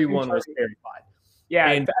 everyone was terrified. Yeah.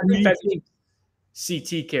 And do you think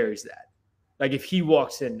CT carries that? Like, if he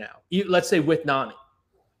walks in now, let's say with Nany.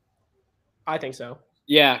 I think so.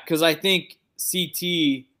 Yeah, because I think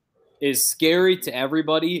CT is scary to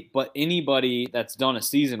everybody, but anybody that's done a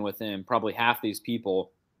season with him, probably half these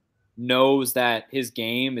people, knows that his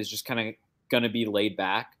game is just kind of going to be laid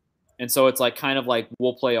back. And so it's like kind of like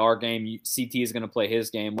we'll play our game, CT is going to play his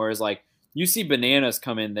game, whereas like you see Bananas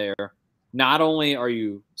come in there, not only are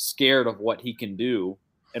you scared of what he can do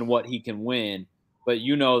and what he can win, but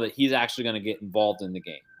you know that he's actually going to get involved in the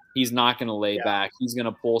game. He's not going to lay back. He's going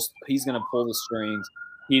to pull the strings.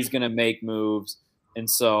 He's going to make moves. And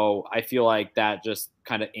so I feel like that just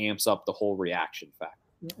kind of amps up the whole reaction factor.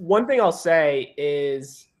 One thing I'll say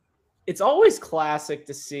is it's always classic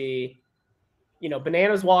to see,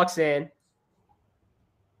 Bananas walks in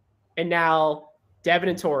and now Devin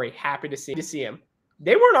and Tori, happy to see him.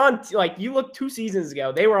 They weren't on, you look 2 seasons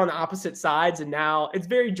ago, they were on the opposite sides, and now it's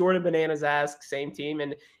very Jordan Bananas-esque, same team.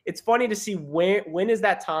 And it's funny to see when is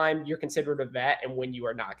that time you're considered a vet and when you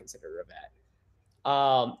are not considered a vet.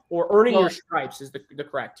 Or earning your stripes is the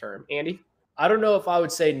correct term. Andy? I don't know if I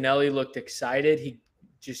would say Nelly looked excited. He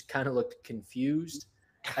just kind of looked confused.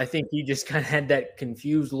 I think he just kind of had that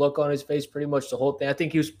confused look on his face pretty much the whole thing. I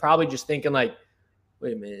think he was probably just thinking like,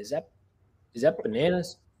 wait a minute, is that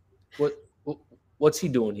Bananas? What's he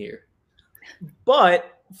doing here?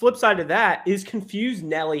 But flip side of that is confused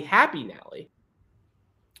Nelly, happy Nelly.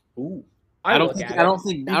 Ooh. I don't think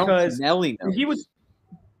Nelly knows. He was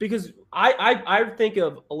because I think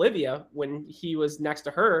of Olivia when he was next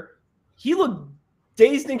to her. He looked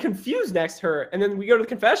dazed and confused next to her. And then we go to the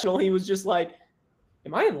confessional. He was just like,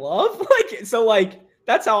 am I in love?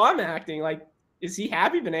 That's how I'm acting. Like, is he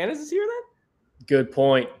happy Bananas is here then? Good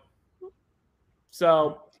point.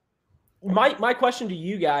 So My question to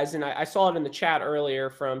you guys, and I saw it in the chat earlier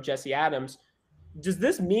from Jesse Adams, does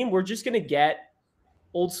this mean we're just going to get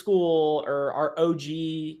old school or our OG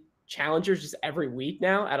challengers just every week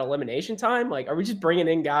now at elimination time? Like, are we just bringing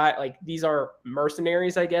in guys like these are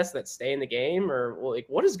mercenaries, I guess, that stay in the game, or like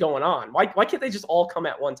what is going on? Why can't they just all come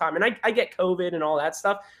at one time? And I get COVID and all that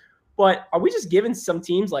stuff, but are we just giving some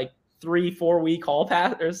teams like 3-4 week hall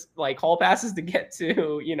passes to get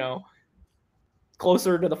to, you know,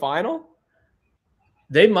 closer to the final?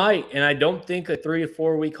 They might, and I don't think a 3 to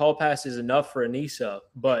 4 week hall pass is enough for Anissa,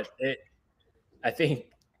 but I think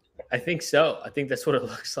so. I think that's what it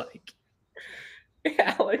looks like.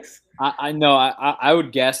 Alex, I know. I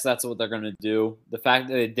would guess that's what they're going to do. The fact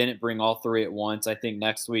that they didn't bring all three at once, I think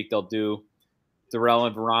next week they'll do Darrell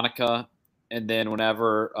and Veronica, and then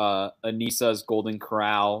whenever Anissa's Golden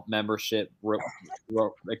Corral membership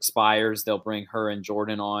expires, they'll bring her and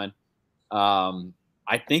Jordan on.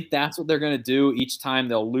 I think that's what they're going to do. Each time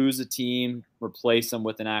they'll lose a team, replace them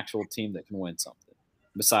with an actual team that can win something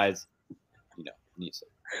besides, you know, Anissa.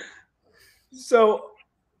 So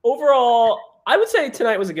overall, I would say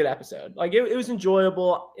tonight was a good episode. Like it was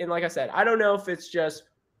enjoyable. And like I said, I don't know if it's just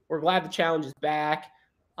we're glad the challenge is back,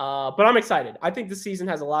 but I'm excited. I think the season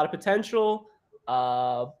has a lot of potential,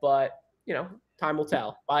 but, you know, time will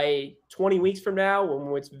tell. By 20 weeks from now,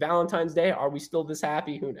 when it's Valentine's Day, are we still this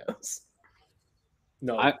happy? Who knows?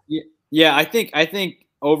 No. I think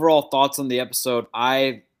overall thoughts on the episode,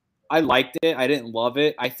 I liked it. I didn't love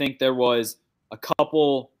it. I think there was a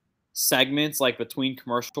couple segments like between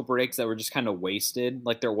commercial breaks that were just kind of wasted.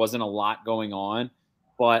 Like there wasn't a lot going on,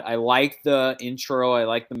 but I liked the intro. I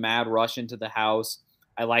liked the mad rush into the house.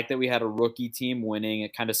 I like that we had a rookie team winning.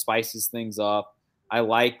 It kind of spices things up. I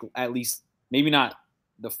like, at least maybe not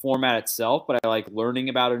the format itself, but I like learning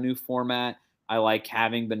about a new format. I like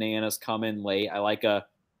having bananas come in late. I like a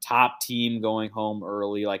top team going home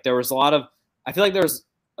early. Like there was a lot of, I feel like there's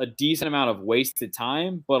a decent amount of wasted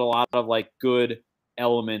time, but a lot of like good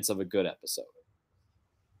elements of a good episode.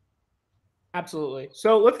 Absolutely.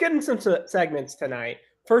 So let's get into some segments tonight.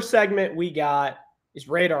 First segment we got is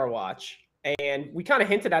Radar Watch. And we kind of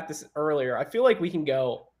hinted at this earlier. I feel like we can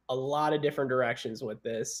go a lot of different directions with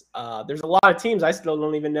this. There's a lot of teams I still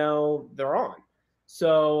don't even know they're on.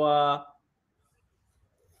 So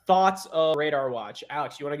thoughts of Radar Watch.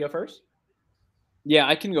 Alex, you want to go first? Yeah,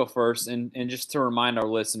 I can go first. And just to remind our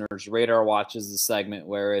listeners, Radar Watch is the segment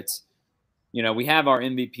where it's, you know, we have our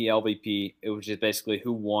MVP, LVP, which is basically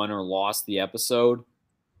who won or lost the episode,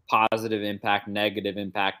 positive impact, negative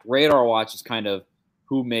impact. Radar Watch is kind of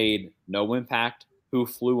who made no impact, who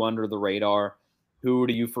flew under the radar, who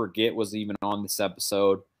do you forget was even on this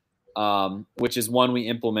episode, which is one we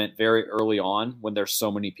implement very early on when there's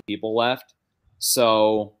so many people left.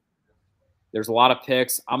 So there's a lot of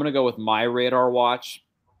picks. I'm going to go with my Radar Watch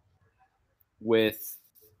with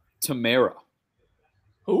Tamara.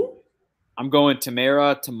 Who? I'm going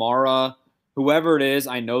Tamara, whoever it is.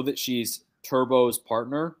 I know that she's Turbo's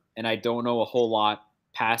partner, and I don't know a whole lot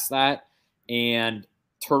past that. And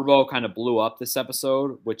Turbo kind of blew up this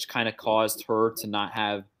episode, which kind of caused her to not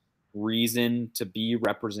have reason to be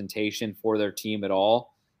representation for their team at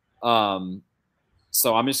all.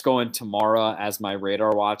 So I'm just going Tamara as my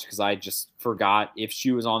Radar Watch because I just forgot if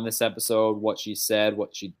she was on this episode, what she said,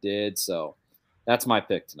 what she did. So that's my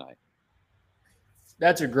pick tonight.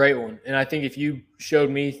 That's a great one. And I think if you showed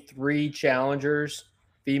me 3 challengers,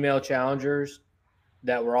 female challengers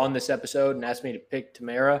that were on this episode and asked me to pick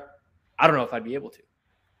Tamara, I don't know if I'd be able to.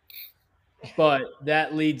 But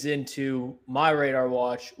that leads into my Radar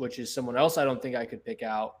Watch, which is someone else I don't think I could pick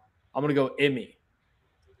out. I'm going to go Emmy.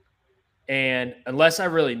 And unless I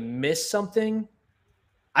really missed something,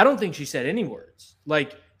 I don't think she said any words.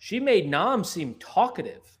 Like, she made Nam seem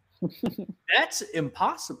talkative. That's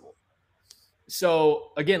impossible.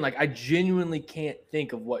 So, again, like, I genuinely can't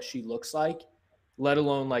think of what she looks like, let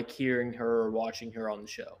alone, like, hearing her or watching her on the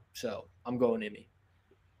show. So, I'm going Emmy.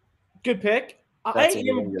 Good pick. I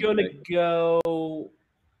am going to go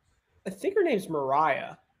 – I think her name's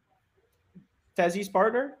Mariah. Fezzi's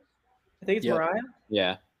partner? I think it's Mariah.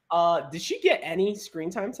 Yeah. Did she get any screen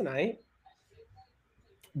time tonight?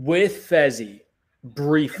 With Fezzi,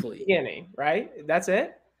 briefly. Beginning, right? That's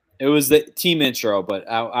it? It was the team intro, but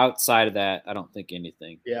outside of that, I don't think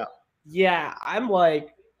anything. Yeah. Yeah, I'm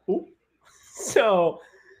like, ooh. So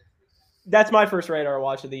that's my first Radar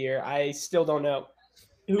Watch of the year. I still don't know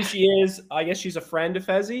who she is. I guess she's a friend of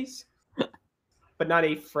Fezzi's, but not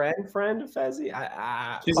a friend of Fezzi.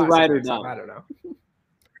 She's a ride or die. I don't know.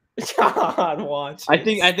 God, watch. I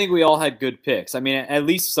think we all had good picks. I mean, at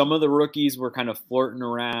least some of the rookies were kind of flirting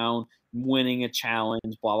around, winning a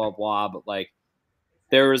challenge, blah blah blah. But like,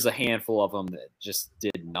 there was a handful of them that just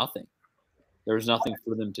did nothing. There was nothing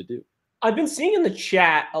for them to do. I've been seeing in the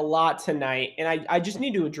chat a lot tonight, and I just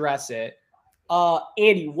need to address it.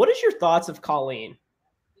 Andy, what is your thoughts of Colleen?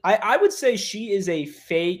 I would say she is a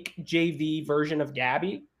fake JV version of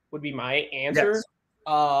Gabby, would be my answer. Yes.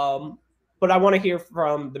 But I want to hear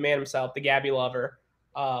from the man himself, the Gabby lover.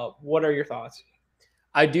 What are your thoughts?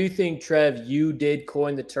 I do think, Trev, you did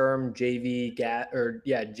coin the term JV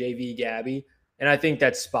Gabby, and I think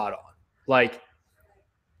that's spot on. Like,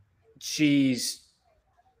 she's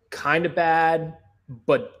kind of bad,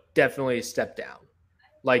 but definitely a step down.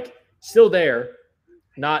 Like, still there,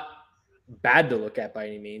 not bad to look at by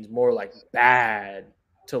any means, more like bad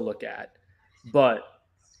to look at. But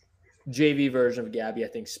JV version of Gabby, I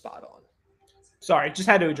think, spot on. Sorry, just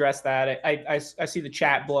had to address that. I see the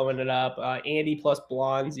chat blowing it up. Andy plus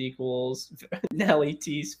blondes equals Nelly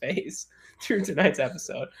T's face through tonight's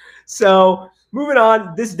episode. So moving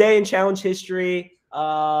on, this day in challenge history.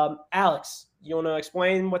 Alex, you want to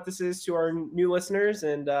explain what this is to our new listeners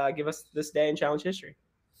and give us this day in challenge history?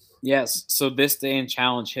 Yes. So this day in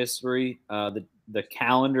challenge history, the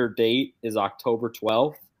calendar date is October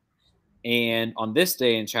 12th. And on this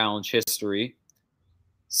day in challenge history,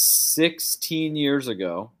 16 years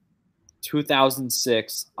ago,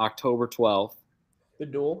 2006, October 12th. The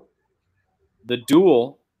duel? The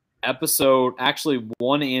duel episode, actually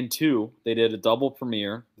 1 and 2, they did a double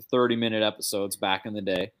premiere, the 30-minute episodes back in the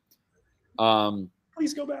day.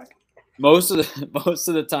 Please go back. Most of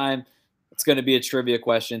the time, it's going to be a trivia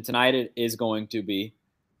question. Tonight it is going to be.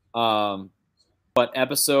 But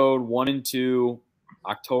episode 1 and 2,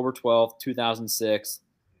 October 12th, 2006,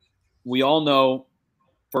 we all know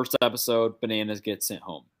first episode, Bananas gets sent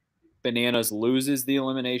home. Bananas loses the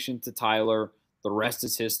elimination to Tyler. The rest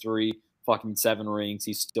is history. Fucking 7 rings.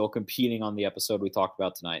 He's still competing on the episode we talked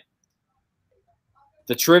about tonight.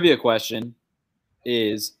 The trivia question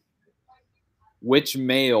is, which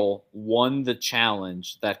male won the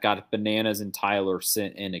challenge that got Bananas and Tyler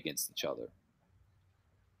sent in against each other?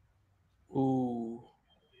 Ooh.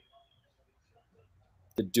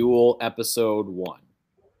 The duel episode 1.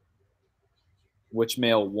 Which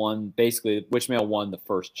male won the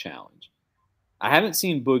first challenge? I haven't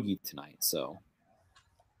seen Boogie tonight, so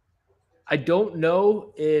I don't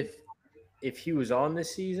know if he was on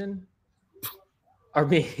this season. I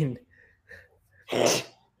mean,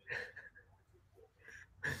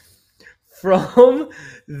 from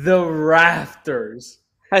the rafters.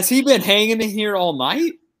 has he been hanging in here all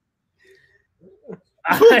night?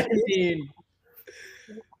 I mean,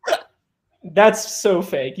 That's so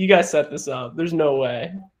fake. You guys set this up. There's no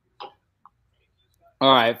way.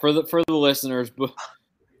 All right, for the listeners,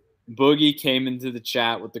 Boogie came into the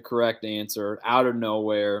chat with the correct answer out of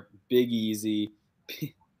nowhere. Big Easy.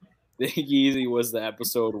 Big Easy was the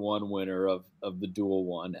episode 1 winner of the Duel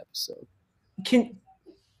 1 episode. Can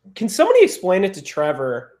somebody explain it to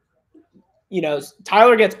Trevor? You know,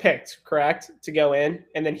 Tyler gets picked, correct, to go in,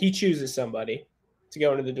 and then he chooses somebody to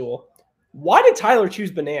go into the duel. Why did Tyler choose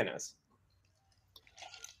Bananas?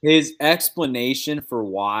 His explanation for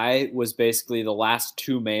why was basically the last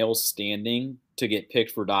 2 males standing to get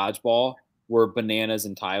picked for dodgeball were Bananas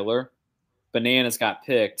and Tyler. Bananas got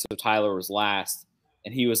picked, so Tyler was last.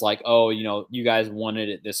 And he was like, oh, you know, you guys wanted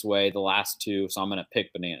it this way, the last 2, so I'm going to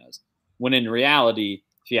pick Bananas. When in reality,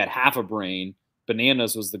 if he had half a brain,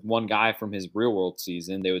 Bananas was the one guy from his Real World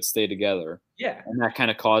season. They would stay together. Yeah. And that kind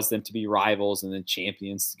of caused them to be rivals and then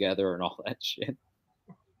champions together and all that shit.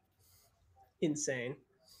 Insane.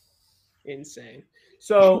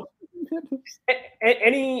 So,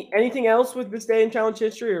 anything else with this day in challenge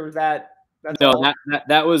history, or was that's No, all?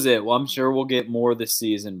 that was it. Well, I'm sure we'll get more this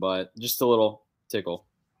season, but just a little tickle.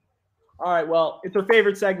 All right. Well, it's our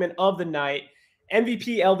favorite segment of the night.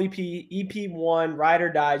 MVP, LVP, EP1, Ride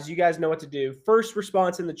or Dies. You guys know what to do. First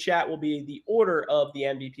response in the chat will be the order of the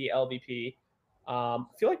MVP, LVP. I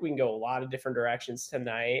feel like we can go a lot of different directions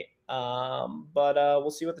tonight, but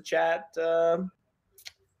we'll see what the chat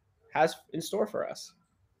has in store for us.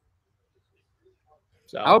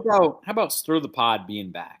 So How about Stir the Pod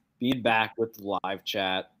being back with the live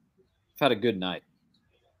chat? I've had a good night.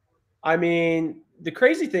 I mean, the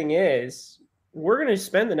crazy thing is, we're going to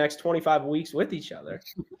spend the next 25 weeks with each other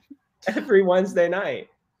every Wednesday night.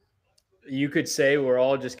 you could say we're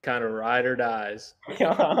all just kind of ride or dies.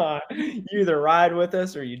 You either ride with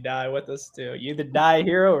us or you die with us too. You either die a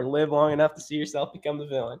hero or live long enough to see yourself become the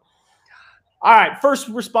villain. All right, first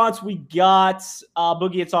response we got.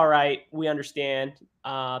 Boogie, it's all right. We understand.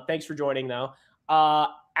 Thanks for joining, though.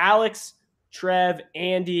 Alex, Trev,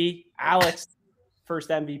 Andy, Alex, first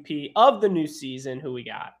MVP of the new season. Who we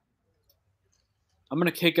got? I'm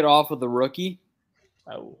going to kick it off with a rookie.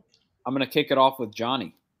 Oh, I'm going to kick it off with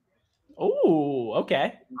Johnny. Oh,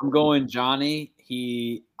 okay. I'm going Johnny.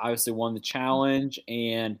 He obviously won the challenge,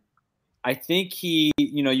 and I think he,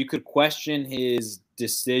 you could question his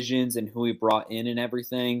decisions and who he brought in and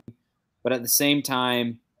everything, but at the same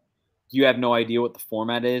time, you have no idea what the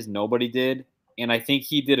format is. Nobody did, and I think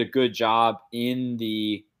he did a good job in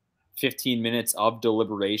the 15 minutes of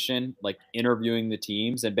deliberation, like interviewing the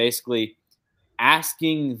teams and basically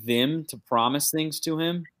asking them to promise things to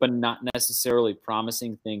him, but not necessarily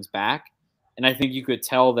promising things back. And I think you could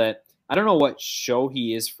tell that, I don't know what show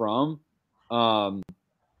he is from.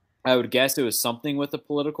 I would guess it was something with a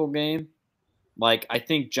political game. Like, I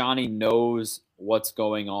think Johnny knows what's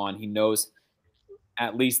going on. He knows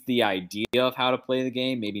at least the idea of how to play the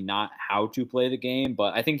game, maybe not how to play the game,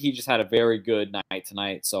 but I think he just had a very good night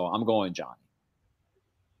tonight. So I'm going Johnny.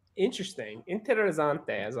 Interesting. Interesante,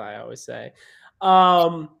 as I always say.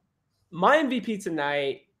 My MVP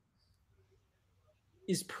tonight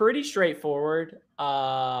is pretty straightforward.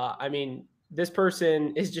 I mean, this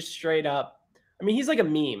person is just straight up. I mean, he's like a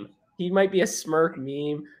meme. He might be a smirk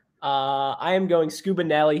meme. I am going Scuba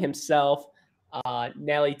Nelly himself,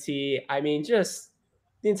 Nelly T. I mean, just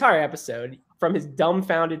the entire episode, from his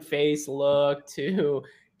dumbfounded face look to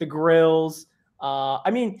the grills. I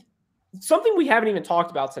mean, something we haven't even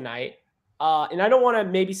talked about tonight, and I don't want to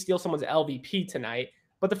maybe steal someone's LVP tonight,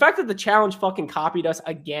 but the fact that the challenge fucking copied us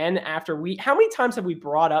again after how many times have we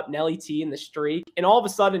brought up Nelly T in the streak? And all of a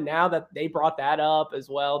sudden now that they brought that up as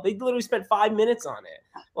well, they literally spent 5 minutes on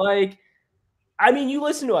it. Like, I mean, you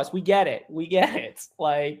listen to us. We get it.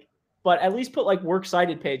 Like, but at least put like works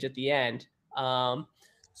cited page at the end.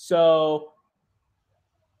 So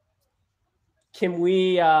can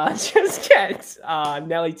we just get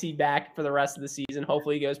Nelly T back for the rest of the season?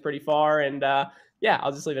 Hopefully he goes pretty far. And yeah,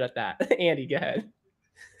 I'll just leave it at that. Andy, go ahead.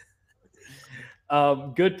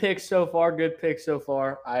 Good pick so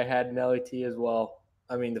far. I had Nelly T as well.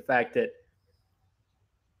 I mean, the fact that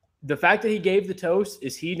he gave the toast,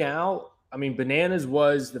 is he now? I mean, Bananas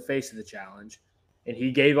was the face of the challenge, and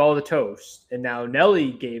he gave all the toast, and now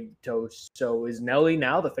Nelly gave the toast. So is Nelly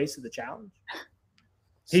now the face of the challenge?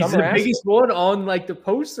 He's the biggest one on like the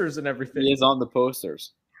posters and everything. He is on the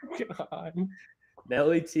posters. God.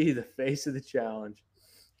 Nelly T, the face of the challenge.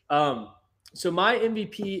 So my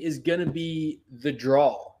MVP is gonna be the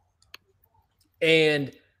draw,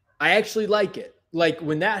 and I actually like it. Like,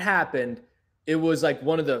 when that happened, it was like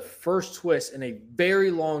one of the first twists in a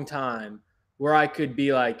very long time where I could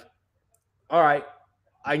be like, all right,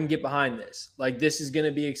 I can get behind this. Like, this is going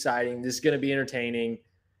to be exciting. This is going to be entertaining.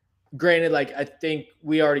 Granted, like, I think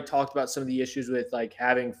we already talked about some of the issues with like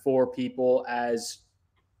having 4 people as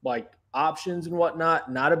like options and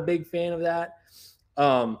whatnot. Not a big fan of that.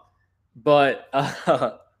 But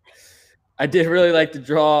I did really like the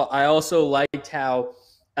draw. I also liked how,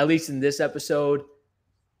 at least in this episode,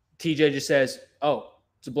 TJ just says, oh,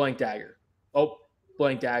 it's a blank dagger. Oh,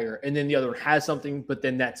 blank dagger. And then the other one has something, but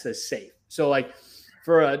then that says safe. So, like,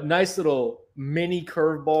 for a nice little mini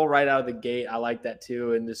curveball right out of the gate, I like that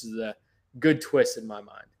too. And this is a good twist in my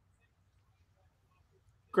mind.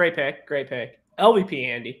 Great pick. LVP,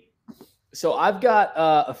 Andy. So I've got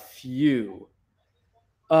a few.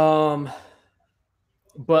 But,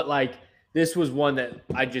 like, this was one that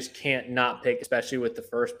I just can't not pick, especially with the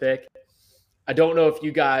first pick. I don't know if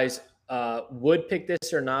you guys would pick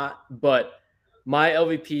this or not, but my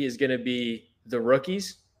LVP is going to be the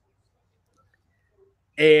rookies.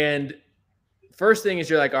 And first thing is,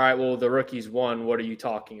 you're like, all right, well, the rookies won. What are you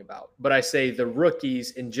talking about? But I say the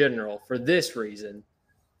rookies in general for this reason.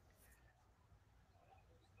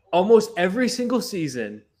 Almost every single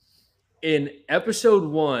season in episode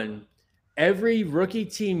 1, every rookie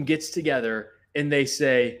team gets together and they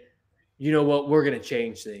say, you know what, we're going to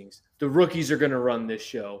change things. The rookies are going to run this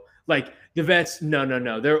show. Like, the vets,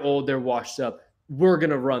 no. They're old. They're washed up. We're going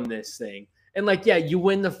to run this thing. And, like, yeah, you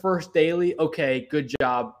win the first daily. Okay, good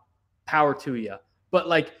job. Power to you. But,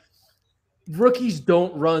 like, rookies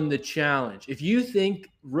don't run the challenge. If you think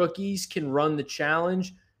rookies can run the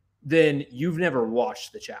challenge, then you've never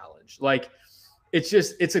watched the challenge. Like, it's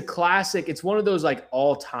a classic. It's one of those, like,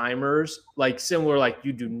 all-timers, like, similar, like,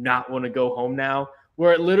 you do not want to go home now,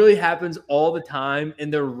 where it literally happens all the time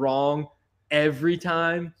and they're wrong every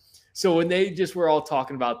time. So when they just were all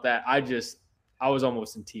talking about that, I was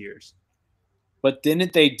almost in tears. But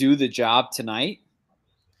didn't they do the job tonight?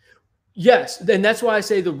 Yes, and that's why I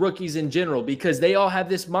say the rookies in general, because they all have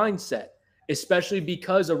this mindset, especially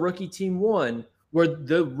because a rookie team won, where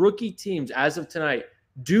the rookie teams, as of tonight,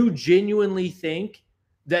 do genuinely think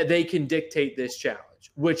that they can dictate this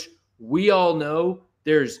challenge, which we all know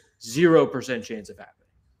there's 0% chance of happening.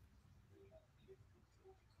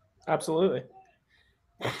 Absolutely.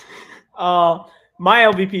 My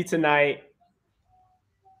LVP tonight,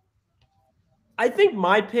 I think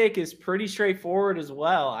my pick is pretty straightforward as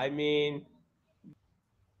well. I mean,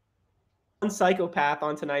 one psychopath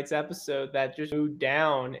on tonight's episode that just moved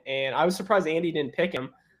down, and I was surprised Andy didn't pick him.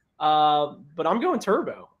 But I'm going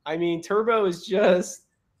Turbo. I mean, Turbo is just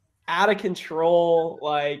out of control.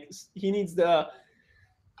 Like, he needs to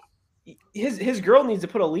his girl needs to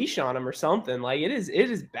put a leash on him or something. Like, it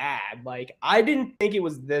is bad. Like, I didn't think it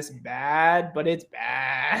was this bad, but it's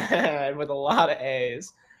bad with a lot of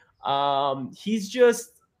A's. He's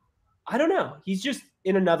just, I don't know. He's just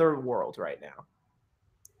in another world right now.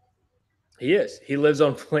 He is. He lives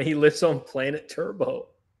on planet Turbo.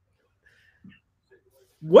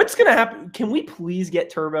 What's gonna happen? Can we please get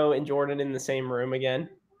Turbo and Jordan in the same room again?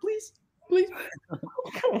 Please.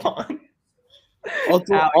 Come on.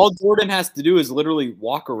 All Jordan has to do is literally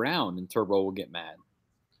walk around, and Turbo will get mad.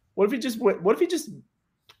 What if he just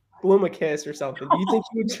blew him a kiss or something? Do you think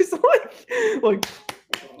he would just like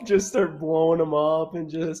just start blowing him up and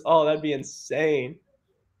just, oh, that'd be insane.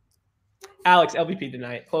 Alex, LVP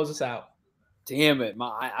tonight. Close us out. Damn it.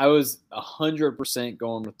 I was 100%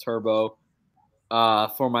 going with Turbo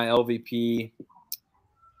for my LVP.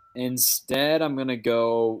 Instead, I'm going to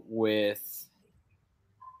go with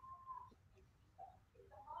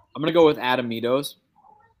Adam Meadows.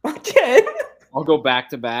 Again? I'll go back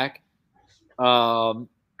to back. Not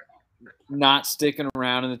sticking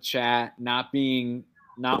around in the chat, not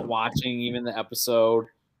watching even the episode.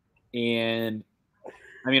 And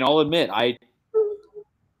I mean, I'll admit, I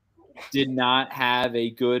did not have a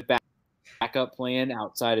good backup plan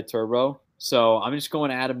outside of Turbo. So I'm just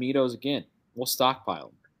going Adam Meadows again. We'll stockpile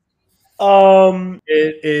him.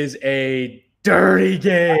 It is a dirty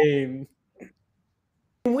game.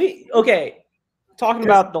 Talking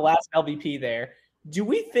about the last LVP there, do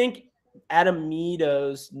we think Adam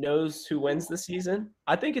Meadows knows who wins the season?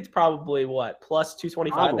 I think it's probably what, plus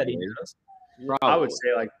 225 that he knows. Probably. I would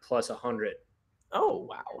say like plus 100. Oh,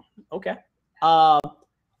 wow. Okay.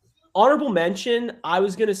 Honorable mention, I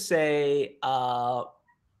was going to say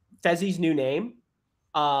Fezzi's new name.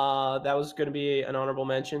 That was going to be an honorable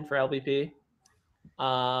mention for LVP.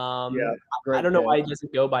 I don't know why he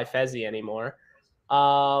doesn't go by Fezzi anymore.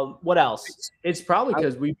 What else? It's probably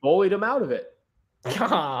because we bullied him out of it.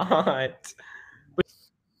 God. But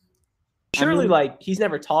surely, he's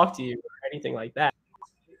never talked to you or anything like that.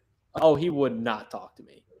 Oh, he would not talk to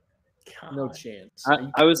me. God. No chance.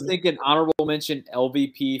 I was thinking honorable mention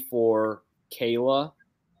LVP for Kayla.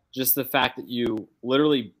 Just the fact that you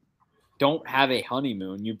literally don't have a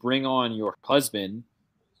honeymoon. You bring on your husband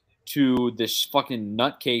to this fucking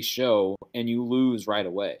nutcase show and you lose right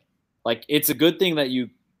away. Like, it's a good thing that you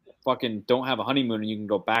fucking don't have a honeymoon and you can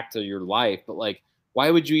go back to your life. But, like, why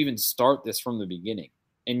would you even start this from the beginning?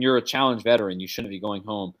 And you're a challenge veteran. You shouldn't be going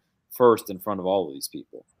home first in front of all of these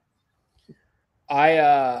people.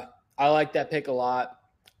 I like that pick a lot.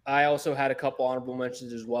 I also had a couple honorable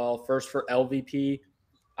mentions as well. First, for LVP,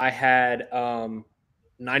 I had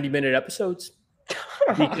 90-minute episodes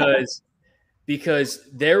because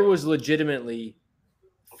there was legitimately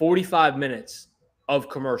 45 minutes of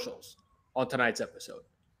commercials on tonight's episode.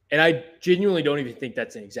 And I genuinely don't even think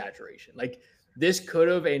that's an exaggeration. Like, this could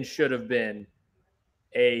have and should have been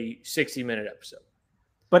a 60-minute episode.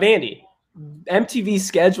 But Andy, MTV's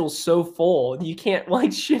schedule's so full, you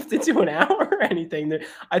can't shift it to an hour or anything.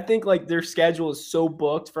 I think their schedule is so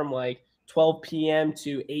booked from 12 p.m.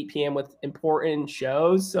 to 8 p.m. with important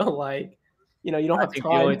shows. So you don't have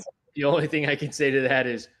time. The only thing I can say to that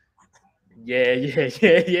is, yeah.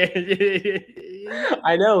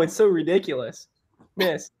 I know, it's so ridiculous.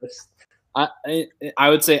 Miss. I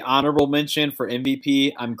would say honorable mention for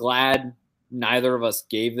MVP. I'm glad neither of us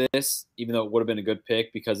gave this, even though it would have been a good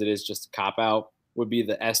pick because it is just a cop-out, would be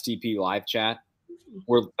the STP live chat.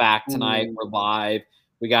 We're back tonight. We're live.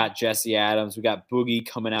 We got Jesse Adams. We got Boogie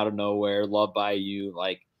coming out of nowhere. Loved by you.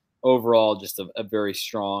 Overall, just a very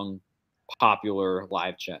strong, popular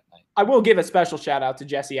live chat night. I will give a special shout out to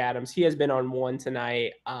Jesse Adams. He has been on one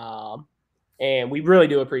tonight, and we really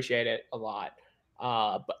do appreciate it a lot.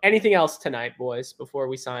 But anything else tonight, boys, before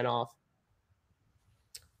we sign off?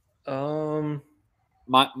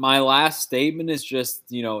 My last statement is just,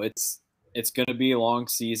 it's going to be a long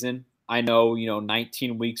season. I know,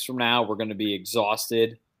 19 weeks from now, we're going to be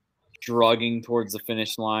exhausted drugging towards the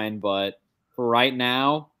finish line. But for right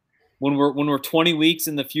now, when we're 20 weeks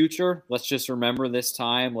in the future, let's just remember this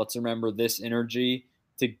time. Let's remember this energy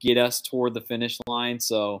to get us toward the finish line.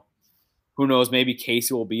 So who knows? Maybe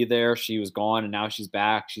Casey will be there. She was gone and now she's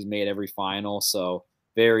back. She's made every final, so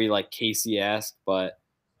very like Casey-esque. But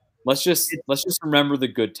let's just remember the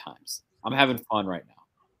good times. I'm having fun right now.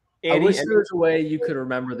 I wish there was a way you could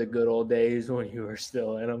remember the good old days when you were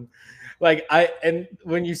still in them. And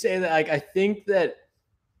when you say that, like, I think that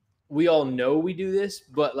we all know we do this,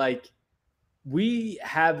 but like we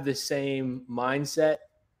have the same mindset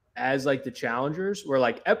as like the challengers, where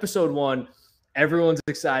like episode 1, everyone's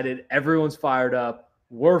excited, everyone's fired up,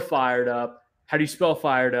 we're fired up. How do you spell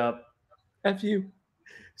fired up? F you.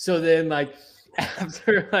 So then like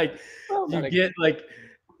after like you get like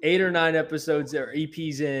 8 or 9 episodes or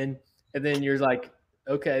EPs in, and then you're like,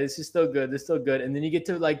 okay, this is still good. This is still good. And then you get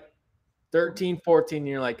to like 13, 14, and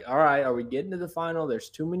you're like, all right, are we getting to the final? There's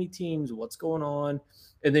too many teams. What's going on?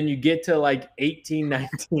 And then you get to like 18,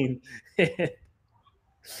 19, and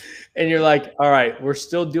you're like, all right, we're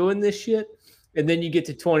still doing this shit. And then you get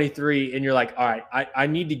to 23, and you're like, all right, I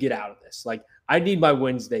need to get out of this. Like, I need my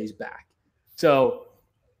Wednesdays back. So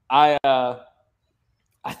I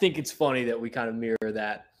think it's funny that we kind of mirror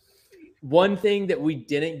that. One thing that we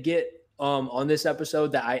didn't get on this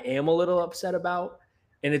episode that I am a little upset about,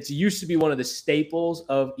 and it's used to be one of the staples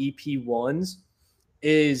of EP1s,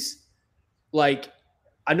 is like,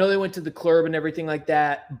 I know they went to the club and everything like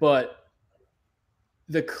that, but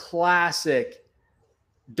the classic,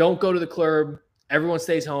 don't go to the club, everyone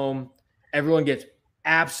stays home, everyone gets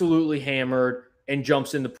absolutely hammered and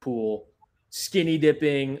jumps in the pool, skinny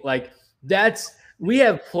dipping, like that's – we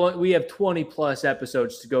have 20 plus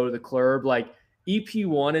episodes to go to the club. Like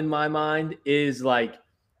EP1 in my mind is like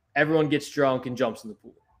everyone gets drunk and jumps in the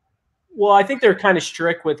pool. Well, I think they're kind of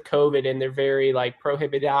strict with COVID and they're very like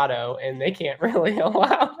prohibitado, and they can't really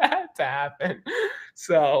allow that to happen.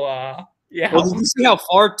 So, yeah. Well, did you see how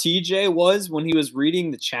far TJ was when he was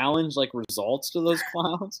reading the challenge like results to those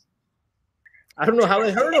clowns? I don't know how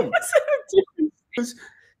they heard him.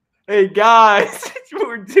 Hey guys,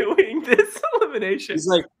 we're doing this elimination. He's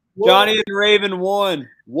like, Johnny and Raven won.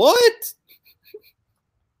 What?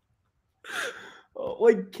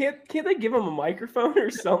 Like, can't they give him a microphone or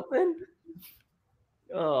something?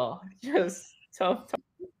 Oh, just tough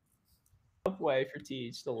way for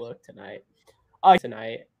Teach to look tonight.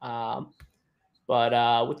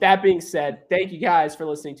 But with that being said, thank you guys for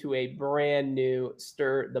listening to a brand new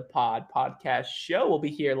Stir the Pod podcast show. We'll be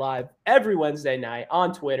here live every Wednesday night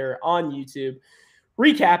on Twitter, on YouTube,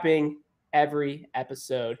 recapping every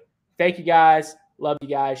episode. Thank you guys. Love you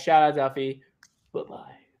guys. Shout out Duffy.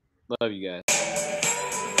 Bye-bye. Love you guys.